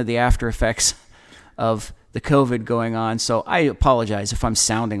kind of the after effects of the COVID going on, so I apologize if I'm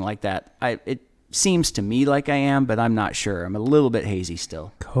sounding like that. It seems to me like I am, but I'm not sure. I'm a little bit hazy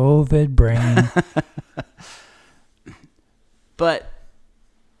still. COVID brain. But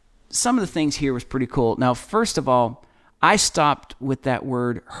some of the things here was pretty cool. Now, first of all, I stopped with that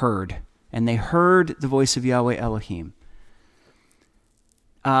word heard, and they heard the voice of Yahweh Elohim.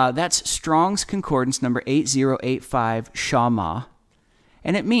 That's Strong's Concordance number 8085, Shama.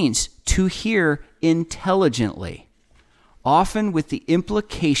 and it means to hear intelligently, often with the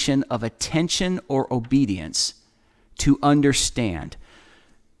implication of attention or obedience, to understand.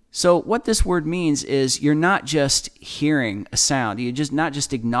 So what this word means is you're not just hearing a sound. You're just not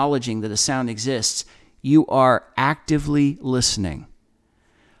just acknowledging that a sound exists. You are actively listening.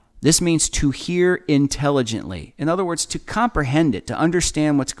 This means to hear intelligently. In other words, to comprehend it, to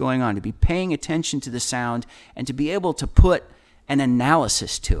understand what's going on, to be paying attention to the sound, and to be able to put an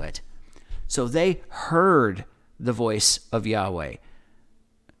analysis to it. So they heard the voice of Yahweh.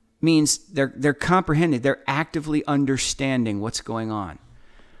 Means they're comprehending, they're actively understanding what's going on.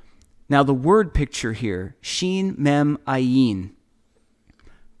 Now, the word picture here, Shin Mem Ayin,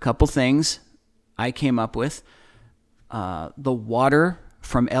 couple things I came up with. The water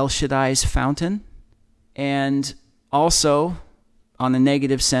from El Shaddai's fountain, and also, on a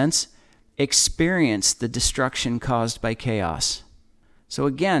negative sense, experience the destruction caused by chaos. So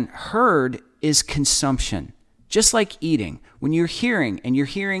again, heard is consumption, just like eating. When you're hearing, and you're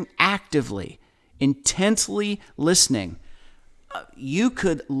hearing actively, intensely listening, you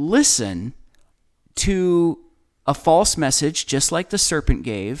could listen to a false message, just like the serpent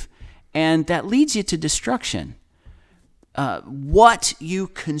gave, and that leads you to destruction. What you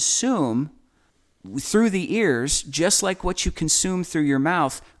consume through the ears, just like what you consume through your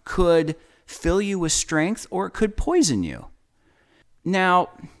mouth, could fill you with strength or it could poison you. Now,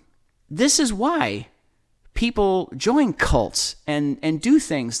 this is why people join cults and do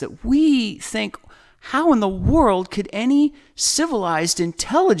things that we think, how in the world could any civilized,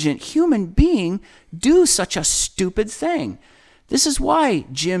 intelligent human being do such a stupid thing? This is why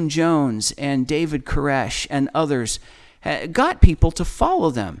Jim Jones and David Koresh and others got people to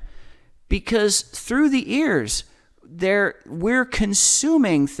follow them. Because through the ears, we're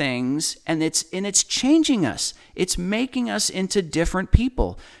consuming things, and it's changing us. It's making us into different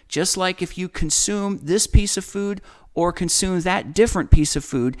people. Just like if you consume this piece of food or consume that different piece of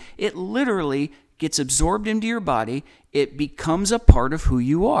food, it literally gets absorbed into your body. It becomes a part of who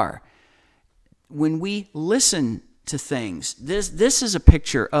you are. When we listen to things, this is a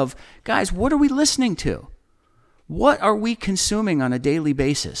picture of, guys, what are we listening to? What are we consuming on a daily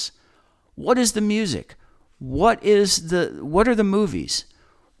basis? What is the music? What are the movies?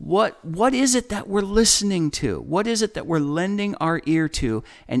 What is it that we're listening to? What is it that we're lending our ear to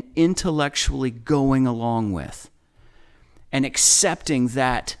and intellectually going along with? And accepting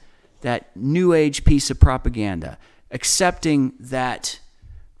that new age piece of propaganda, accepting that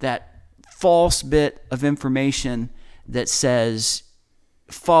false bit of information that says,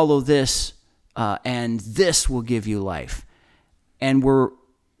 follow this, and this will give you life. And we're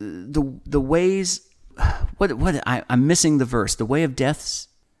the ways. I'm missing the verse. The way of death.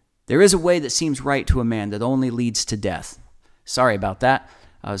 There is a way that seems right to a man that only leads to death. Sorry about that.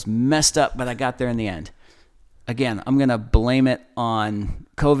 I was messed up, but I got there in the end. Again, I'm going to blame it on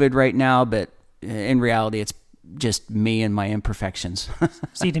COVID right now, but in reality, it's just me and my imperfections.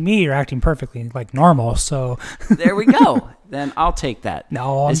 See, to me, you're acting perfectly like normal, so... There we go. Then I'll take that.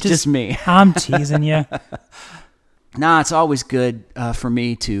 No, it's just me. I'm teasing you. Nah, it's always good for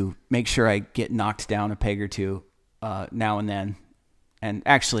me to make sure I get knocked down a peg or two now and then, and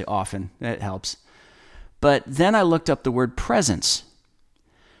actually often. It helps. But then I looked up the word presence.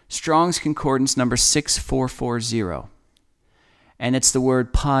 Strong's Concordance number 6440. And it's the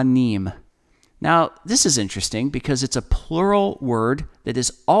word panim. Now, this is interesting because it's a plural word that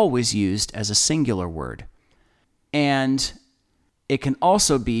is always used as a singular word. And it can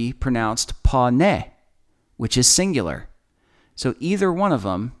also be pronounced pane, which is singular. So either one of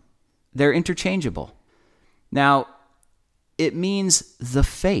them, they're interchangeable. Now, it means the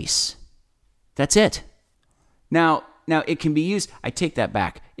face. That's it. Now it can be used, I take that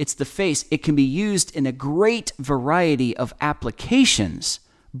back. It's the face. It can be used in a great variety of applications,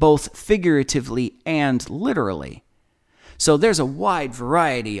 both figuratively and literally. So there's a wide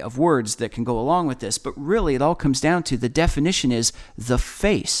variety of words that can go along with this, but really it all comes down to the definition is the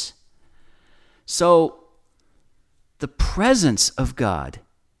face. So the presence of God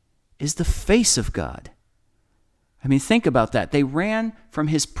is the face of God. I mean, think about that. They ran from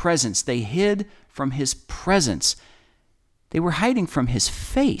his presence. They hid from his presence. They were hiding from his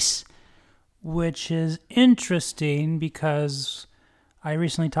face. Which is interesting because I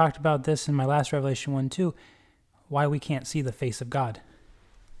recently talked about this in my last Revelation 1 too, why we can't see the face of God.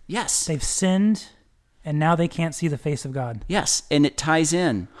 Yes. They've sinned, and now they can't see the face of God. Yes, and it ties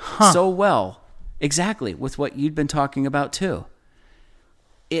in so well, exactly, with what you'd been talking about too.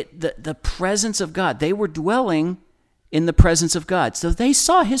 The presence of God. They were dwelling in the presence of God. So they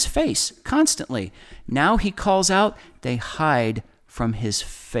saw his face constantly. Now he calls out, they hide from his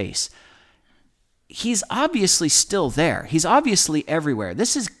face. He's obviously still there. He's obviously everywhere.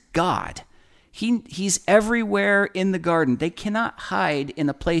 This is God. He's everywhere in the garden. They cannot hide in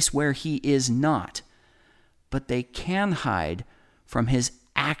a place where he is not, but they can hide from his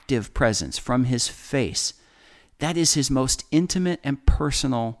active presence, from his face. That is his most intimate and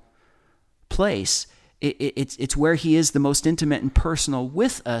personal place. It's where he is the most intimate and personal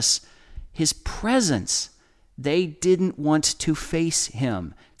with us, his presence. They didn't want to face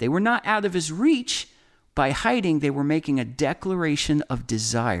him. They were not out of his reach. By hiding, they were making a declaration of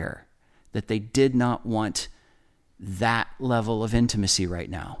desire that they did not want that level of intimacy right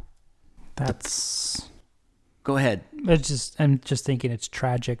now. Go ahead. I'm just thinking it's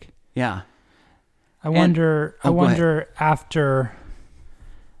tragic. Yeah. I wonder after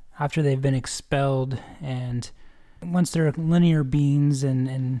they've been expelled and once they're linear beings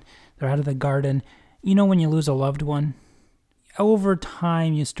and they're out of the garden, when you lose a loved one, over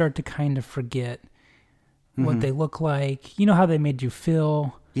time you start to kind of forget what they look like. You know how they made you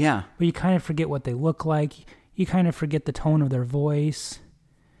feel. Yeah. But you kind of forget what they look like. You kind of forget the tone of their voice.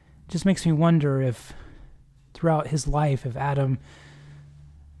 It just makes me wonder if throughout his life, if Adam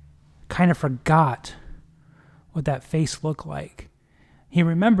kind of forgot what that face looked like. He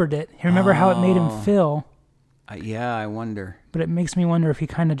remembered it. He remembered how it made him feel. Yeah, I wonder. But it makes me wonder if he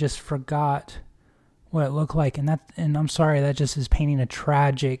kind of just forgot what it looked like. And I'm sorry, that just is painting a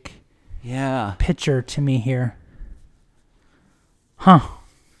tragic picture to me here. Huh.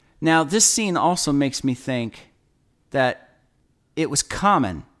 Now, this scene also makes me think that it was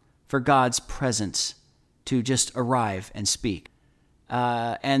common for God's presence to just arrive and speak.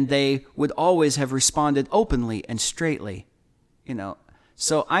 And they would always have responded openly and straightly,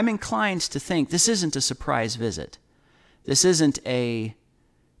 So I'm inclined to think this isn't a surprise visit. This isn't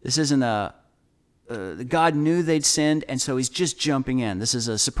God knew they'd sinned, and so he's just jumping in. This is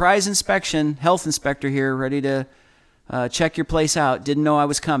a surprise inspection, health inspector here, ready to check your place out. Didn't know I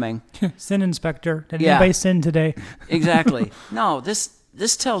was coming. Sin inspector. Did anybody sin today? Exactly. No,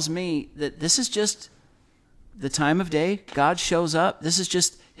 this tells me that this is just the time of day. God shows up. This is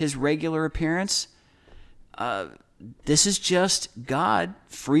just his regular appearance. This is just God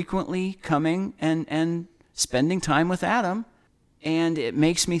frequently coming and spending time with Adam. And it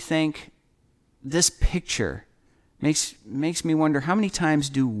makes me think, this picture makes me wonder, how many times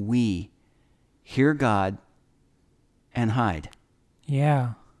do we hear God and hide?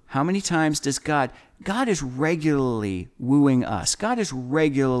 Yeah. How many times does God is regularly wooing us. God is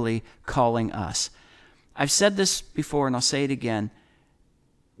regularly calling us. I've said this before and I'll say it again.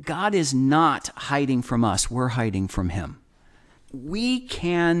 God is not hiding from us. We're hiding from him. We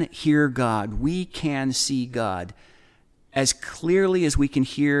can hear God. We can see God as clearly as we can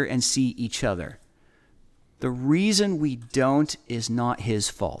hear and see each other. The reason we don't is not his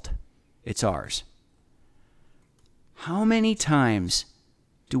fault. It's ours. How many times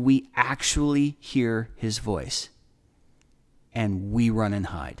do we actually hear his voice and we run and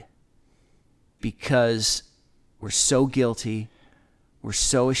hide? Because we're so guilty, we're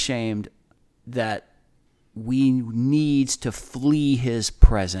so ashamed that we need to flee his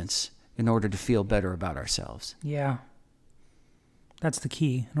presence in order to feel better about ourselves. Yeah. That's the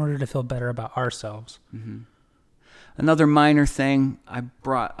key, in order to feel better about ourselves. Mm-hmm. Another minor thing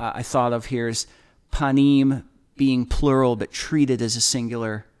I thought of here is panim being plural but treated as a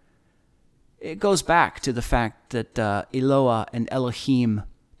singular. It goes back to the fact that Eloah and Elohim,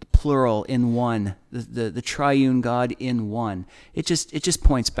 plural in one, the triune God in one. It just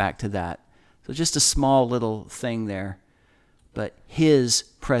points back to that. So just a small little thing there. But his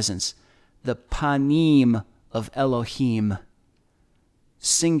presence, the panim of Elohim,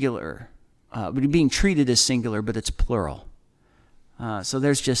 singular, being treated as singular, but it's plural. So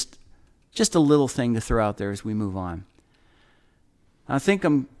there's just a little thing to throw out there as we move on. I think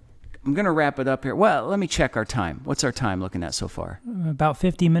I'm going to wrap it up here. Well, let me check our time. What's our time looking at so far? About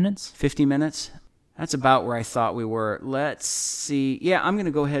 50 minutes. 50 minutes? That's about where I thought we were. Let's see. Yeah, I'm going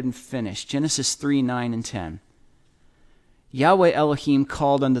to go ahead and finish. Genesis 3, 9, and 10. Yahweh Elohim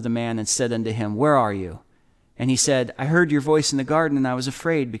called unto the man and said unto him, Where are you? And he said, I heard your voice in the garden, and I was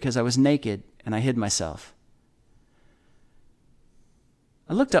afraid because I was naked, and I hid myself.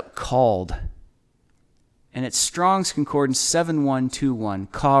 I looked up called, and it's Strong's Concordance 7121,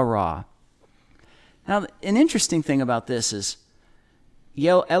 Kara. Now, an interesting thing about this is,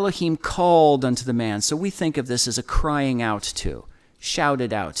 Elohim called unto the man. So we think of this as a crying out to,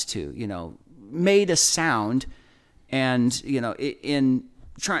 shouted out to, made a sound, and, in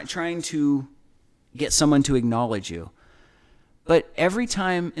trying to get someone to acknowledge you. But every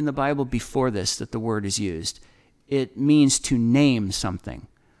time in the Bible before this that the word is used, it means to name something,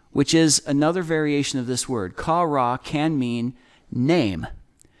 which is another variation of this word. Kara can mean name.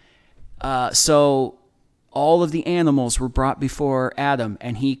 So all of the animals were brought before Adam,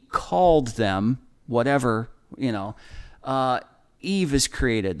 and he called them whatever, Eve is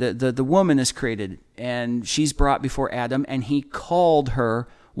created, the woman is created, and she's brought before Adam, and he called her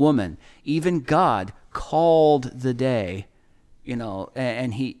woman. Even God called the day,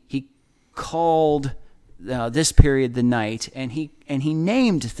 and he called this period the night, and he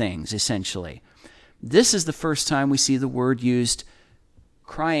named things, essentially. This is the first time we see the word used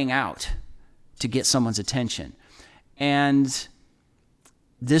crying out to get someone's attention. And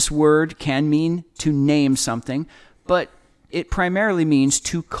this word can mean to name something, but it primarily means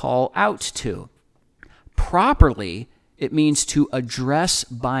to call out to. Properly, it means to address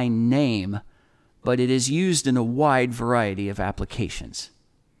by name, but it is used in a wide variety of applications.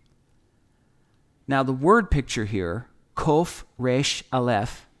 Now, the word picture here, Kof Resh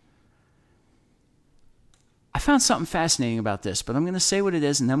Aleph, I found something fascinating about this, but I'm going to say what it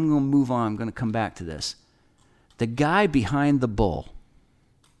is, and then I'm going to move on. I'm going to come back to this. The guy behind the bull.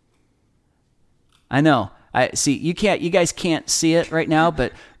 I know. You guys can't see it right now,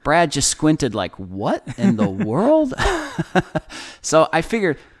 but Brad just squinted like, what in the world? So I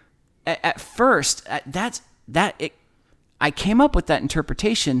figured at first I came up with that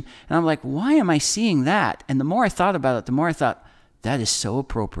interpretation, and I'm like, why am I seeing that? And the more I thought about it, the more I thought, that is so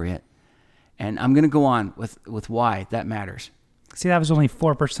appropriate. And I'm going to go on with why that matters. See, that was only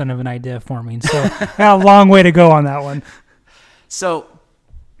 4% of an idea forming, so I got a long way to go on that one. So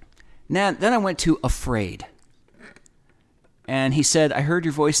then I went to afraid. And he said, I heard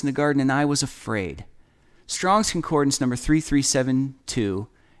your voice in the garden, and I was afraid. Strong's Concordance number 3372,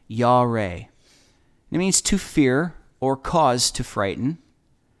 Yah-Reh. It means to fear or cause to frighten.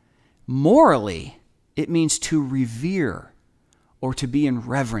 Morally, it means to revere or to be in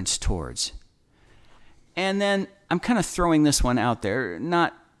reverence towards. And then I'm kind of throwing this one out there,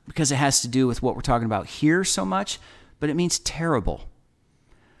 not because it has to do with what we're talking about here so much, but it means terrible.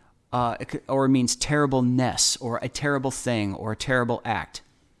 Or it means terribleness, or a terrible thing, or a terrible act.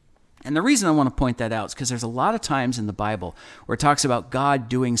 And the reason I want to point that out is because there's a lot of times in the Bible where it talks about God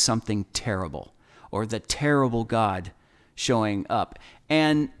doing something terrible, or the terrible God showing up.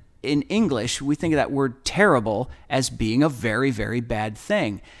 And in English, we think of that word terrible as being a very, very bad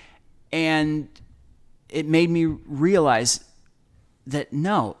thing. And it made me realize that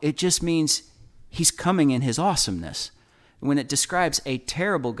no, it just means he's coming in his awesomeness. When it describes a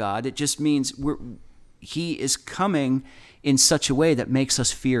terrible God, it just means he is coming in such a way that makes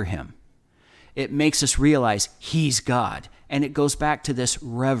us fear him. It makes us realize he's God. And it goes back to this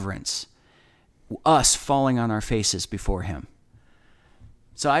reverence, us falling on our faces before him.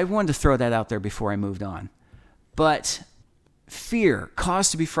 So I wanted to throw that out there before I moved on. But fear, cause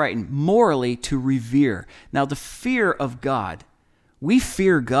to be frightened, morally to revere. Now, the fear of God, we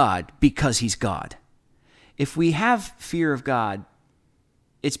fear God because he's God. If we have fear of God,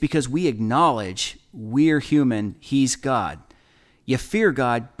 it's because we acknowledge we're human, he's God. You fear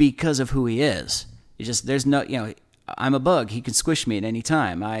God because of who he is. It's just, there's no, I'm a bug. He can squish me at any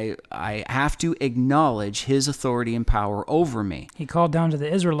time. I have to acknowledge his authority and power over me. He called down to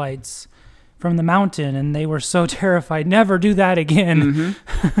the Israelites from the mountain, and they were so terrified. Never do that again.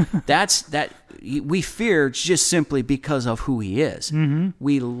 Mm-hmm. We fear just simply because of who he is. Mm-hmm.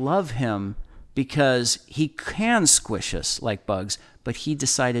 We love him because he can squish us like bugs, but he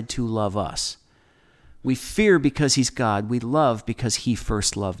decided to love us. We fear because he's God. We love because he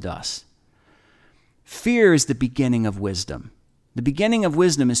first loved us. Fear is the beginning of wisdom. The beginning of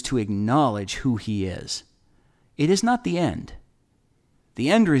wisdom is to acknowledge who he is. It is not the end. The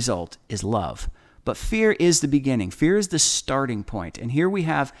end result is love. But fear is the beginning. Fear is the starting point. And here we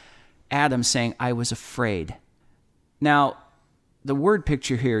have Adam saying, I was afraid. Now, the word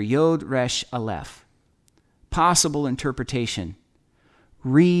picture here, Yod Resh Aleph, possible interpretation,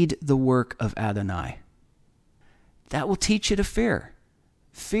 read the work of Adonai. That will teach you to fear.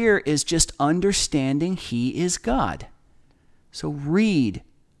 Fear is just understanding he is God. So read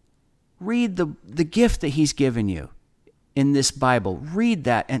the gift that he's given you in this Bible. Read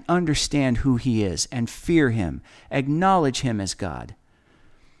that and understand who he is and fear him. Acknowledge him as God.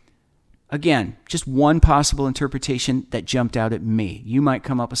 Again, just one possible interpretation that jumped out at me. You might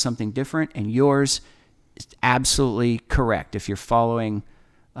come up with something different, and yours is absolutely correct if you're following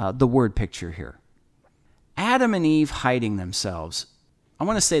the word picture here. Adam and Eve hiding themselves. I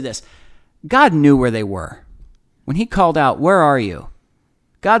want to say this. God knew where they were. When he called out, where are you?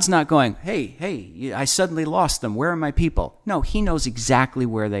 God's not going, hey, I suddenly lost them. Where are my people? No, he knows exactly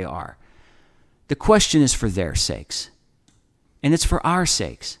where they are. The question is for their sakes. And it's for our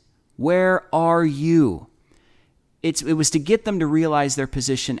sakes. Where are you? It was to get them to realize their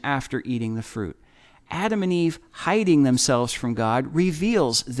position after eating the fruit. Adam and Eve hiding themselves from God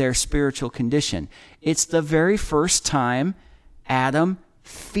reveals their spiritual condition. It's the very first time Adam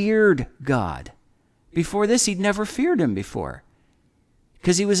feared God. Before this, he'd never feared him before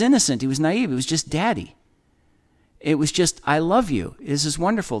because he was innocent. He was naive. It was just daddy. It was just, I love you. This is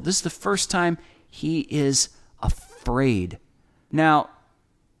wonderful. This is the first time he is afraid. Now,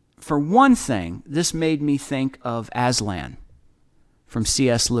 for one thing, this made me think of Aslan from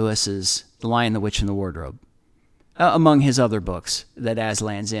C.S. Lewis's The Lion, the Witch, and the Wardrobe, among his other books that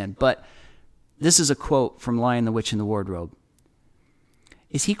Aslan's in. But this is a quote from Lion, the Witch, and the Wardrobe.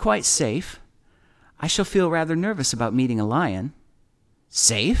 Is he quite safe? I shall feel rather nervous about meeting a lion.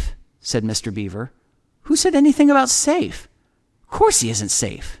 Safe? Said Mr. Beaver. Who said anything about safe? Of course he isn't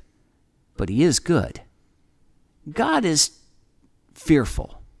safe. But he is good. God is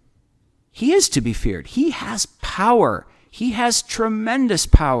fearful. He is to be feared. He has power. He has tremendous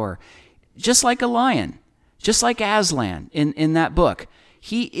power. Just like a lion. Just like Aslan in that book.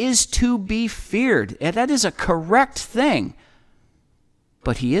 He is to be feared. And that is a correct thing.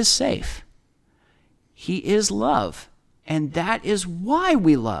 But he is safe. He is love. And that is why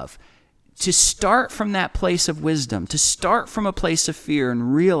we love. To start from that place of wisdom, to start from a place of fear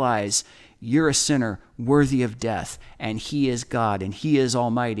and realize you're a sinner worthy of death, and he is God, and he is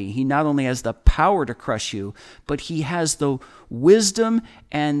almighty. He not only has the power to crush you, but he has the wisdom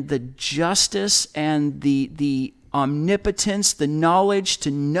and the justice and the omnipotence, the knowledge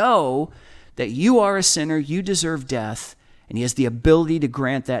to know that you are a sinner, you deserve death, and he has the ability to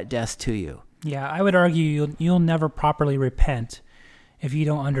grant that death to you. Yeah, I would argue you'll never properly repent if you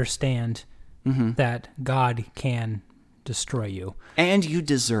don't understand that God can destroy you. And you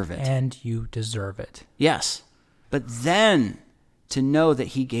deserve it. And you deserve it. Yes. But then to know that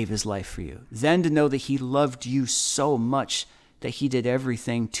he gave his life for you. Then to know that he loved you so much that he did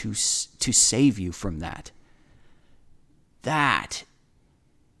everything to save you from that. That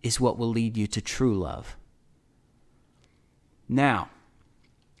is what will lead you to true love. Now,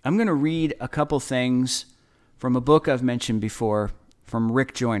 I'm going to read a couple things from a book I've mentioned before from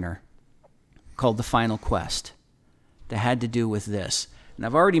Rick Joyner called The Final Quest that had to do with this. And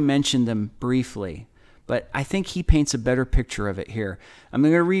I've already mentioned them briefly, but I think he paints a better picture of it here. I'm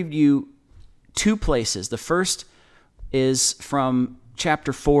going to read you two places. The first is from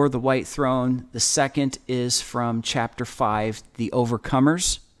chapter 4, The White Throne. The second is from chapter 5, The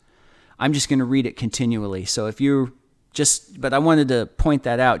Overcomers. I'm just going to read it continually. So if you but I wanted to point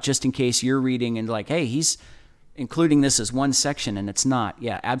that out just in case you're reading and like, hey, he's including this as one section, and it's not.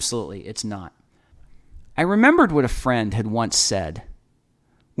 Yeah, absolutely, it's not. I remembered what a friend had once said.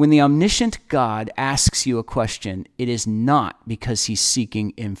 When the omniscient God asks you a question, it is not because he's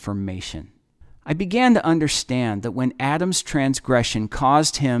seeking information. I began to understand that when Adam's transgression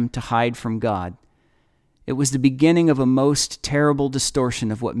caused him to hide from God, it was the beginning of a most terrible distortion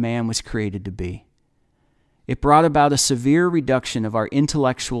of what man was created to be. It brought about a severe reduction of our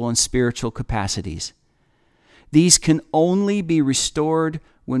intellectual and spiritual capacities. These can only be restored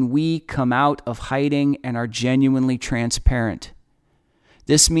when we come out of hiding and are genuinely transparent.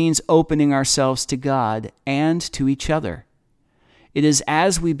 This means opening ourselves to God and to each other. It is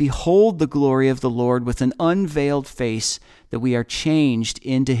as we behold the glory of the Lord with an unveiled face that we are changed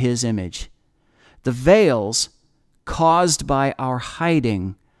into his image. The veils caused by our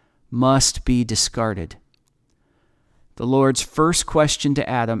hiding must be discarded. The Lord's first question to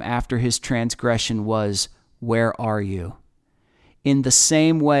Adam after his transgression was, "Where are you?" In the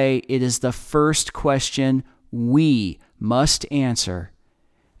same way, it is the first question we must answer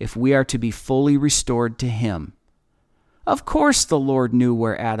if we are to be fully restored to him. Of course, the Lord knew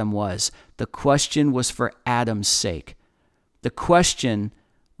where Adam was. The question was for Adam's sake. The question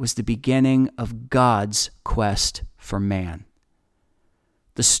was the beginning of God's quest for man.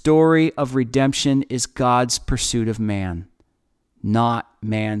 The story of redemption is God's pursuit of man, not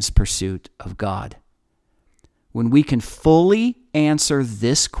man's pursuit of God. When we can fully answer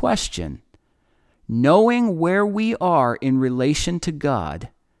this question, knowing where we are in relation to God,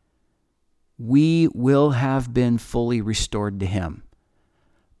 we will have been fully restored to him.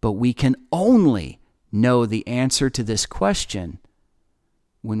 But we can only know the answer to this question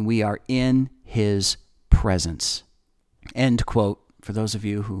when we are in his presence. End quote. For those of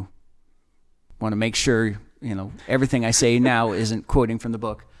you who want to make sure, everything I say now isn't quoting from the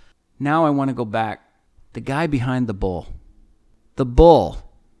book. Now I want to go back. The guy behind the bull. The bull,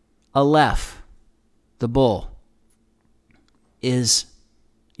 Aleph, the bull, is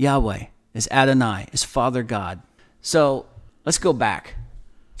Yahweh, is Adonai, is Father God. So let's go back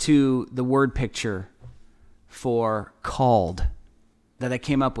to the word picture for called that I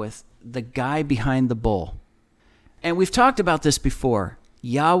came up with, the guy behind the bull. And we've talked about this before,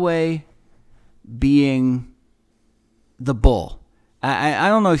 Yahweh being the bull. I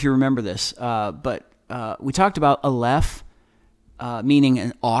don't know if you remember this, but we talked about Aleph, meaning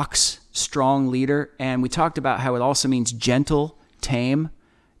an ox, strong leader, and we talked about how it also means gentle, tame,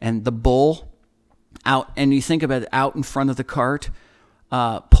 and the bull out, and you think about it out in front of the cart,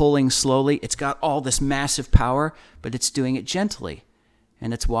 pulling slowly. It's got all this massive power, but it's doing it gently,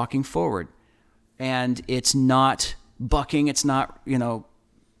 and it's walking forward, and it's not bucking. It's not,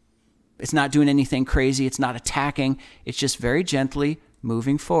 it's not doing anything crazy. It's not attacking. It's just very gently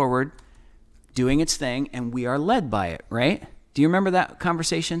moving forward, doing its thing, and we are led by it, right? Do you remember that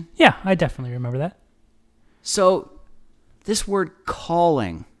conversation? Yeah, I definitely remember that. So this word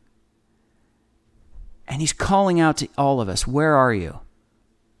calling, and he's calling out to all of us, where are you?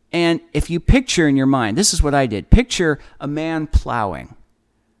 And if you picture in your mind, this is what I did. Picture a man plowing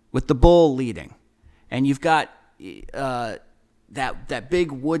with the bull leading. And you've got that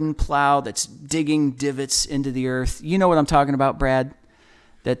big wooden plow that's digging divots into the earth. You know what I'm talking about, Brad?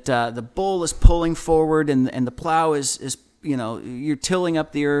 That the bull is pulling forward and the plow is you're tilling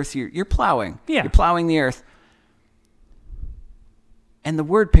up the earth. You're plowing. Yeah. You're plowing the earth. And the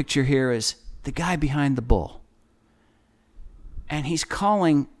word picture here is the guy behind the bull. And he's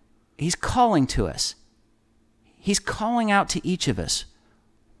calling to us. He's calling out to each of us.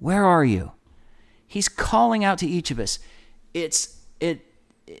 Where are you? He's calling out to each of us. It's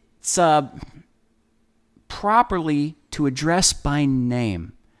properly to address by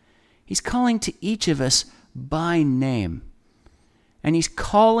name. He's calling to each of us by name. And he's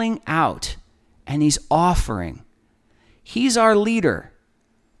calling out and he's offering. He's our leader,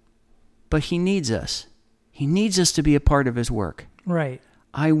 but he needs us. He needs us to be a part of his work. Right.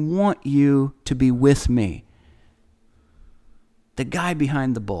 I want you to be with me. The guy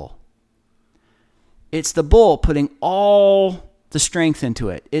behind the bull. It's the bull putting all the strength into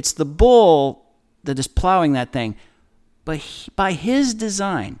it. It's the bull that is plowing that thing. But by his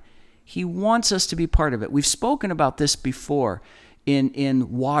design, he wants us to be part of it. We've spoken about this before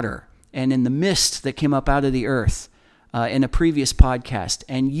in water and in the mist that came up out of the earth in a previous podcast.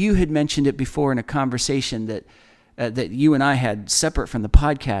 And you had mentioned it before in a conversation that you and I had separate from the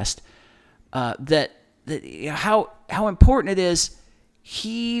podcast, that how important it is.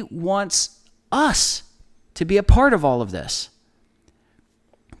 He wants us to be a part of all of this.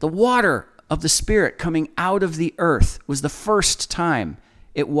 The water of the Spirit coming out of the earth was the first time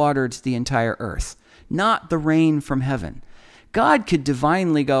it watered the entire earth, not the rain from heaven. God could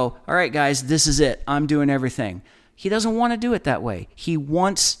divinely go, all right, guys, this is it. I'm doing everything. He doesn't want to do it that way. He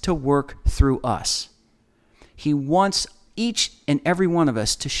wants to work through us. He wants each and every one of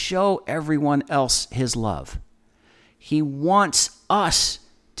us to show everyone else his love. He wants us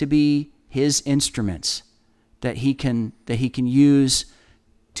to be his instruments that he can use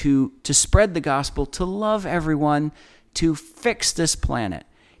to spread the gospel, to love everyone, to fix this planet.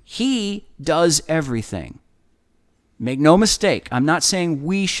 He does everything. Make no mistake, I'm not saying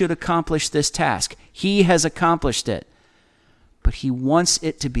we should accomplish this task. He has accomplished it. But he wants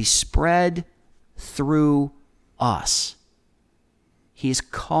it to be spread through us. He is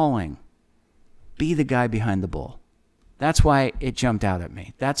calling. Be the guy behind the bull. That's why it jumped out at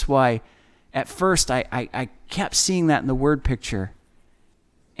me. That's why at first I kept seeing that in the word picture.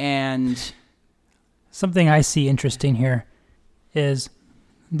 And something I see interesting here is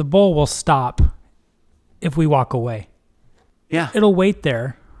the bull will stop if we walk away. Yeah. It'll wait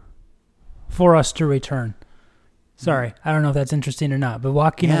there for us to return. Sorry, I don't know if that's interesting or not, but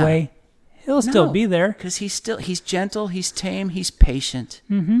walking away, he'll still be there. Because he's gentle, he's tame, he's patient.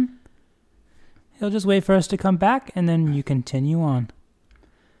 Mm-hmm. He'll just wait for us to come back, and then you continue on.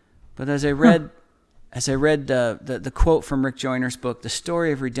 But as I read the quote from Rick Joyner's book, the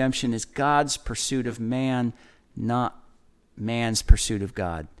story of redemption is God's pursuit of man, not man's pursuit of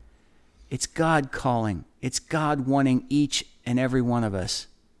God. It's God calling. It's God wanting each and every one of us.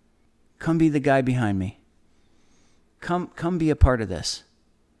 Come be the guy behind me. Come be a part of this.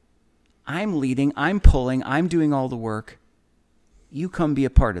 I'm leading, I'm pulling, I'm doing all the work. You come be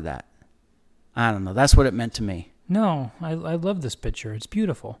a part of that. I don't know. That's what it meant to me. No, I love this picture. It's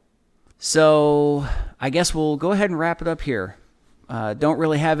beautiful. So I guess we'll go ahead and wrap it up here. Don't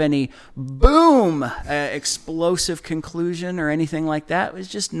really have any boom, explosive conclusion or anything like that. It was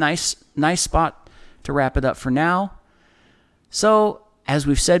just nice spot to wrap it up for now. So as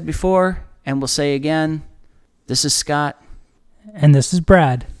we've said before, and we'll say again, this is Scott. And this is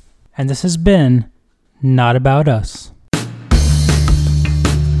Brad. And this has been Not About Us.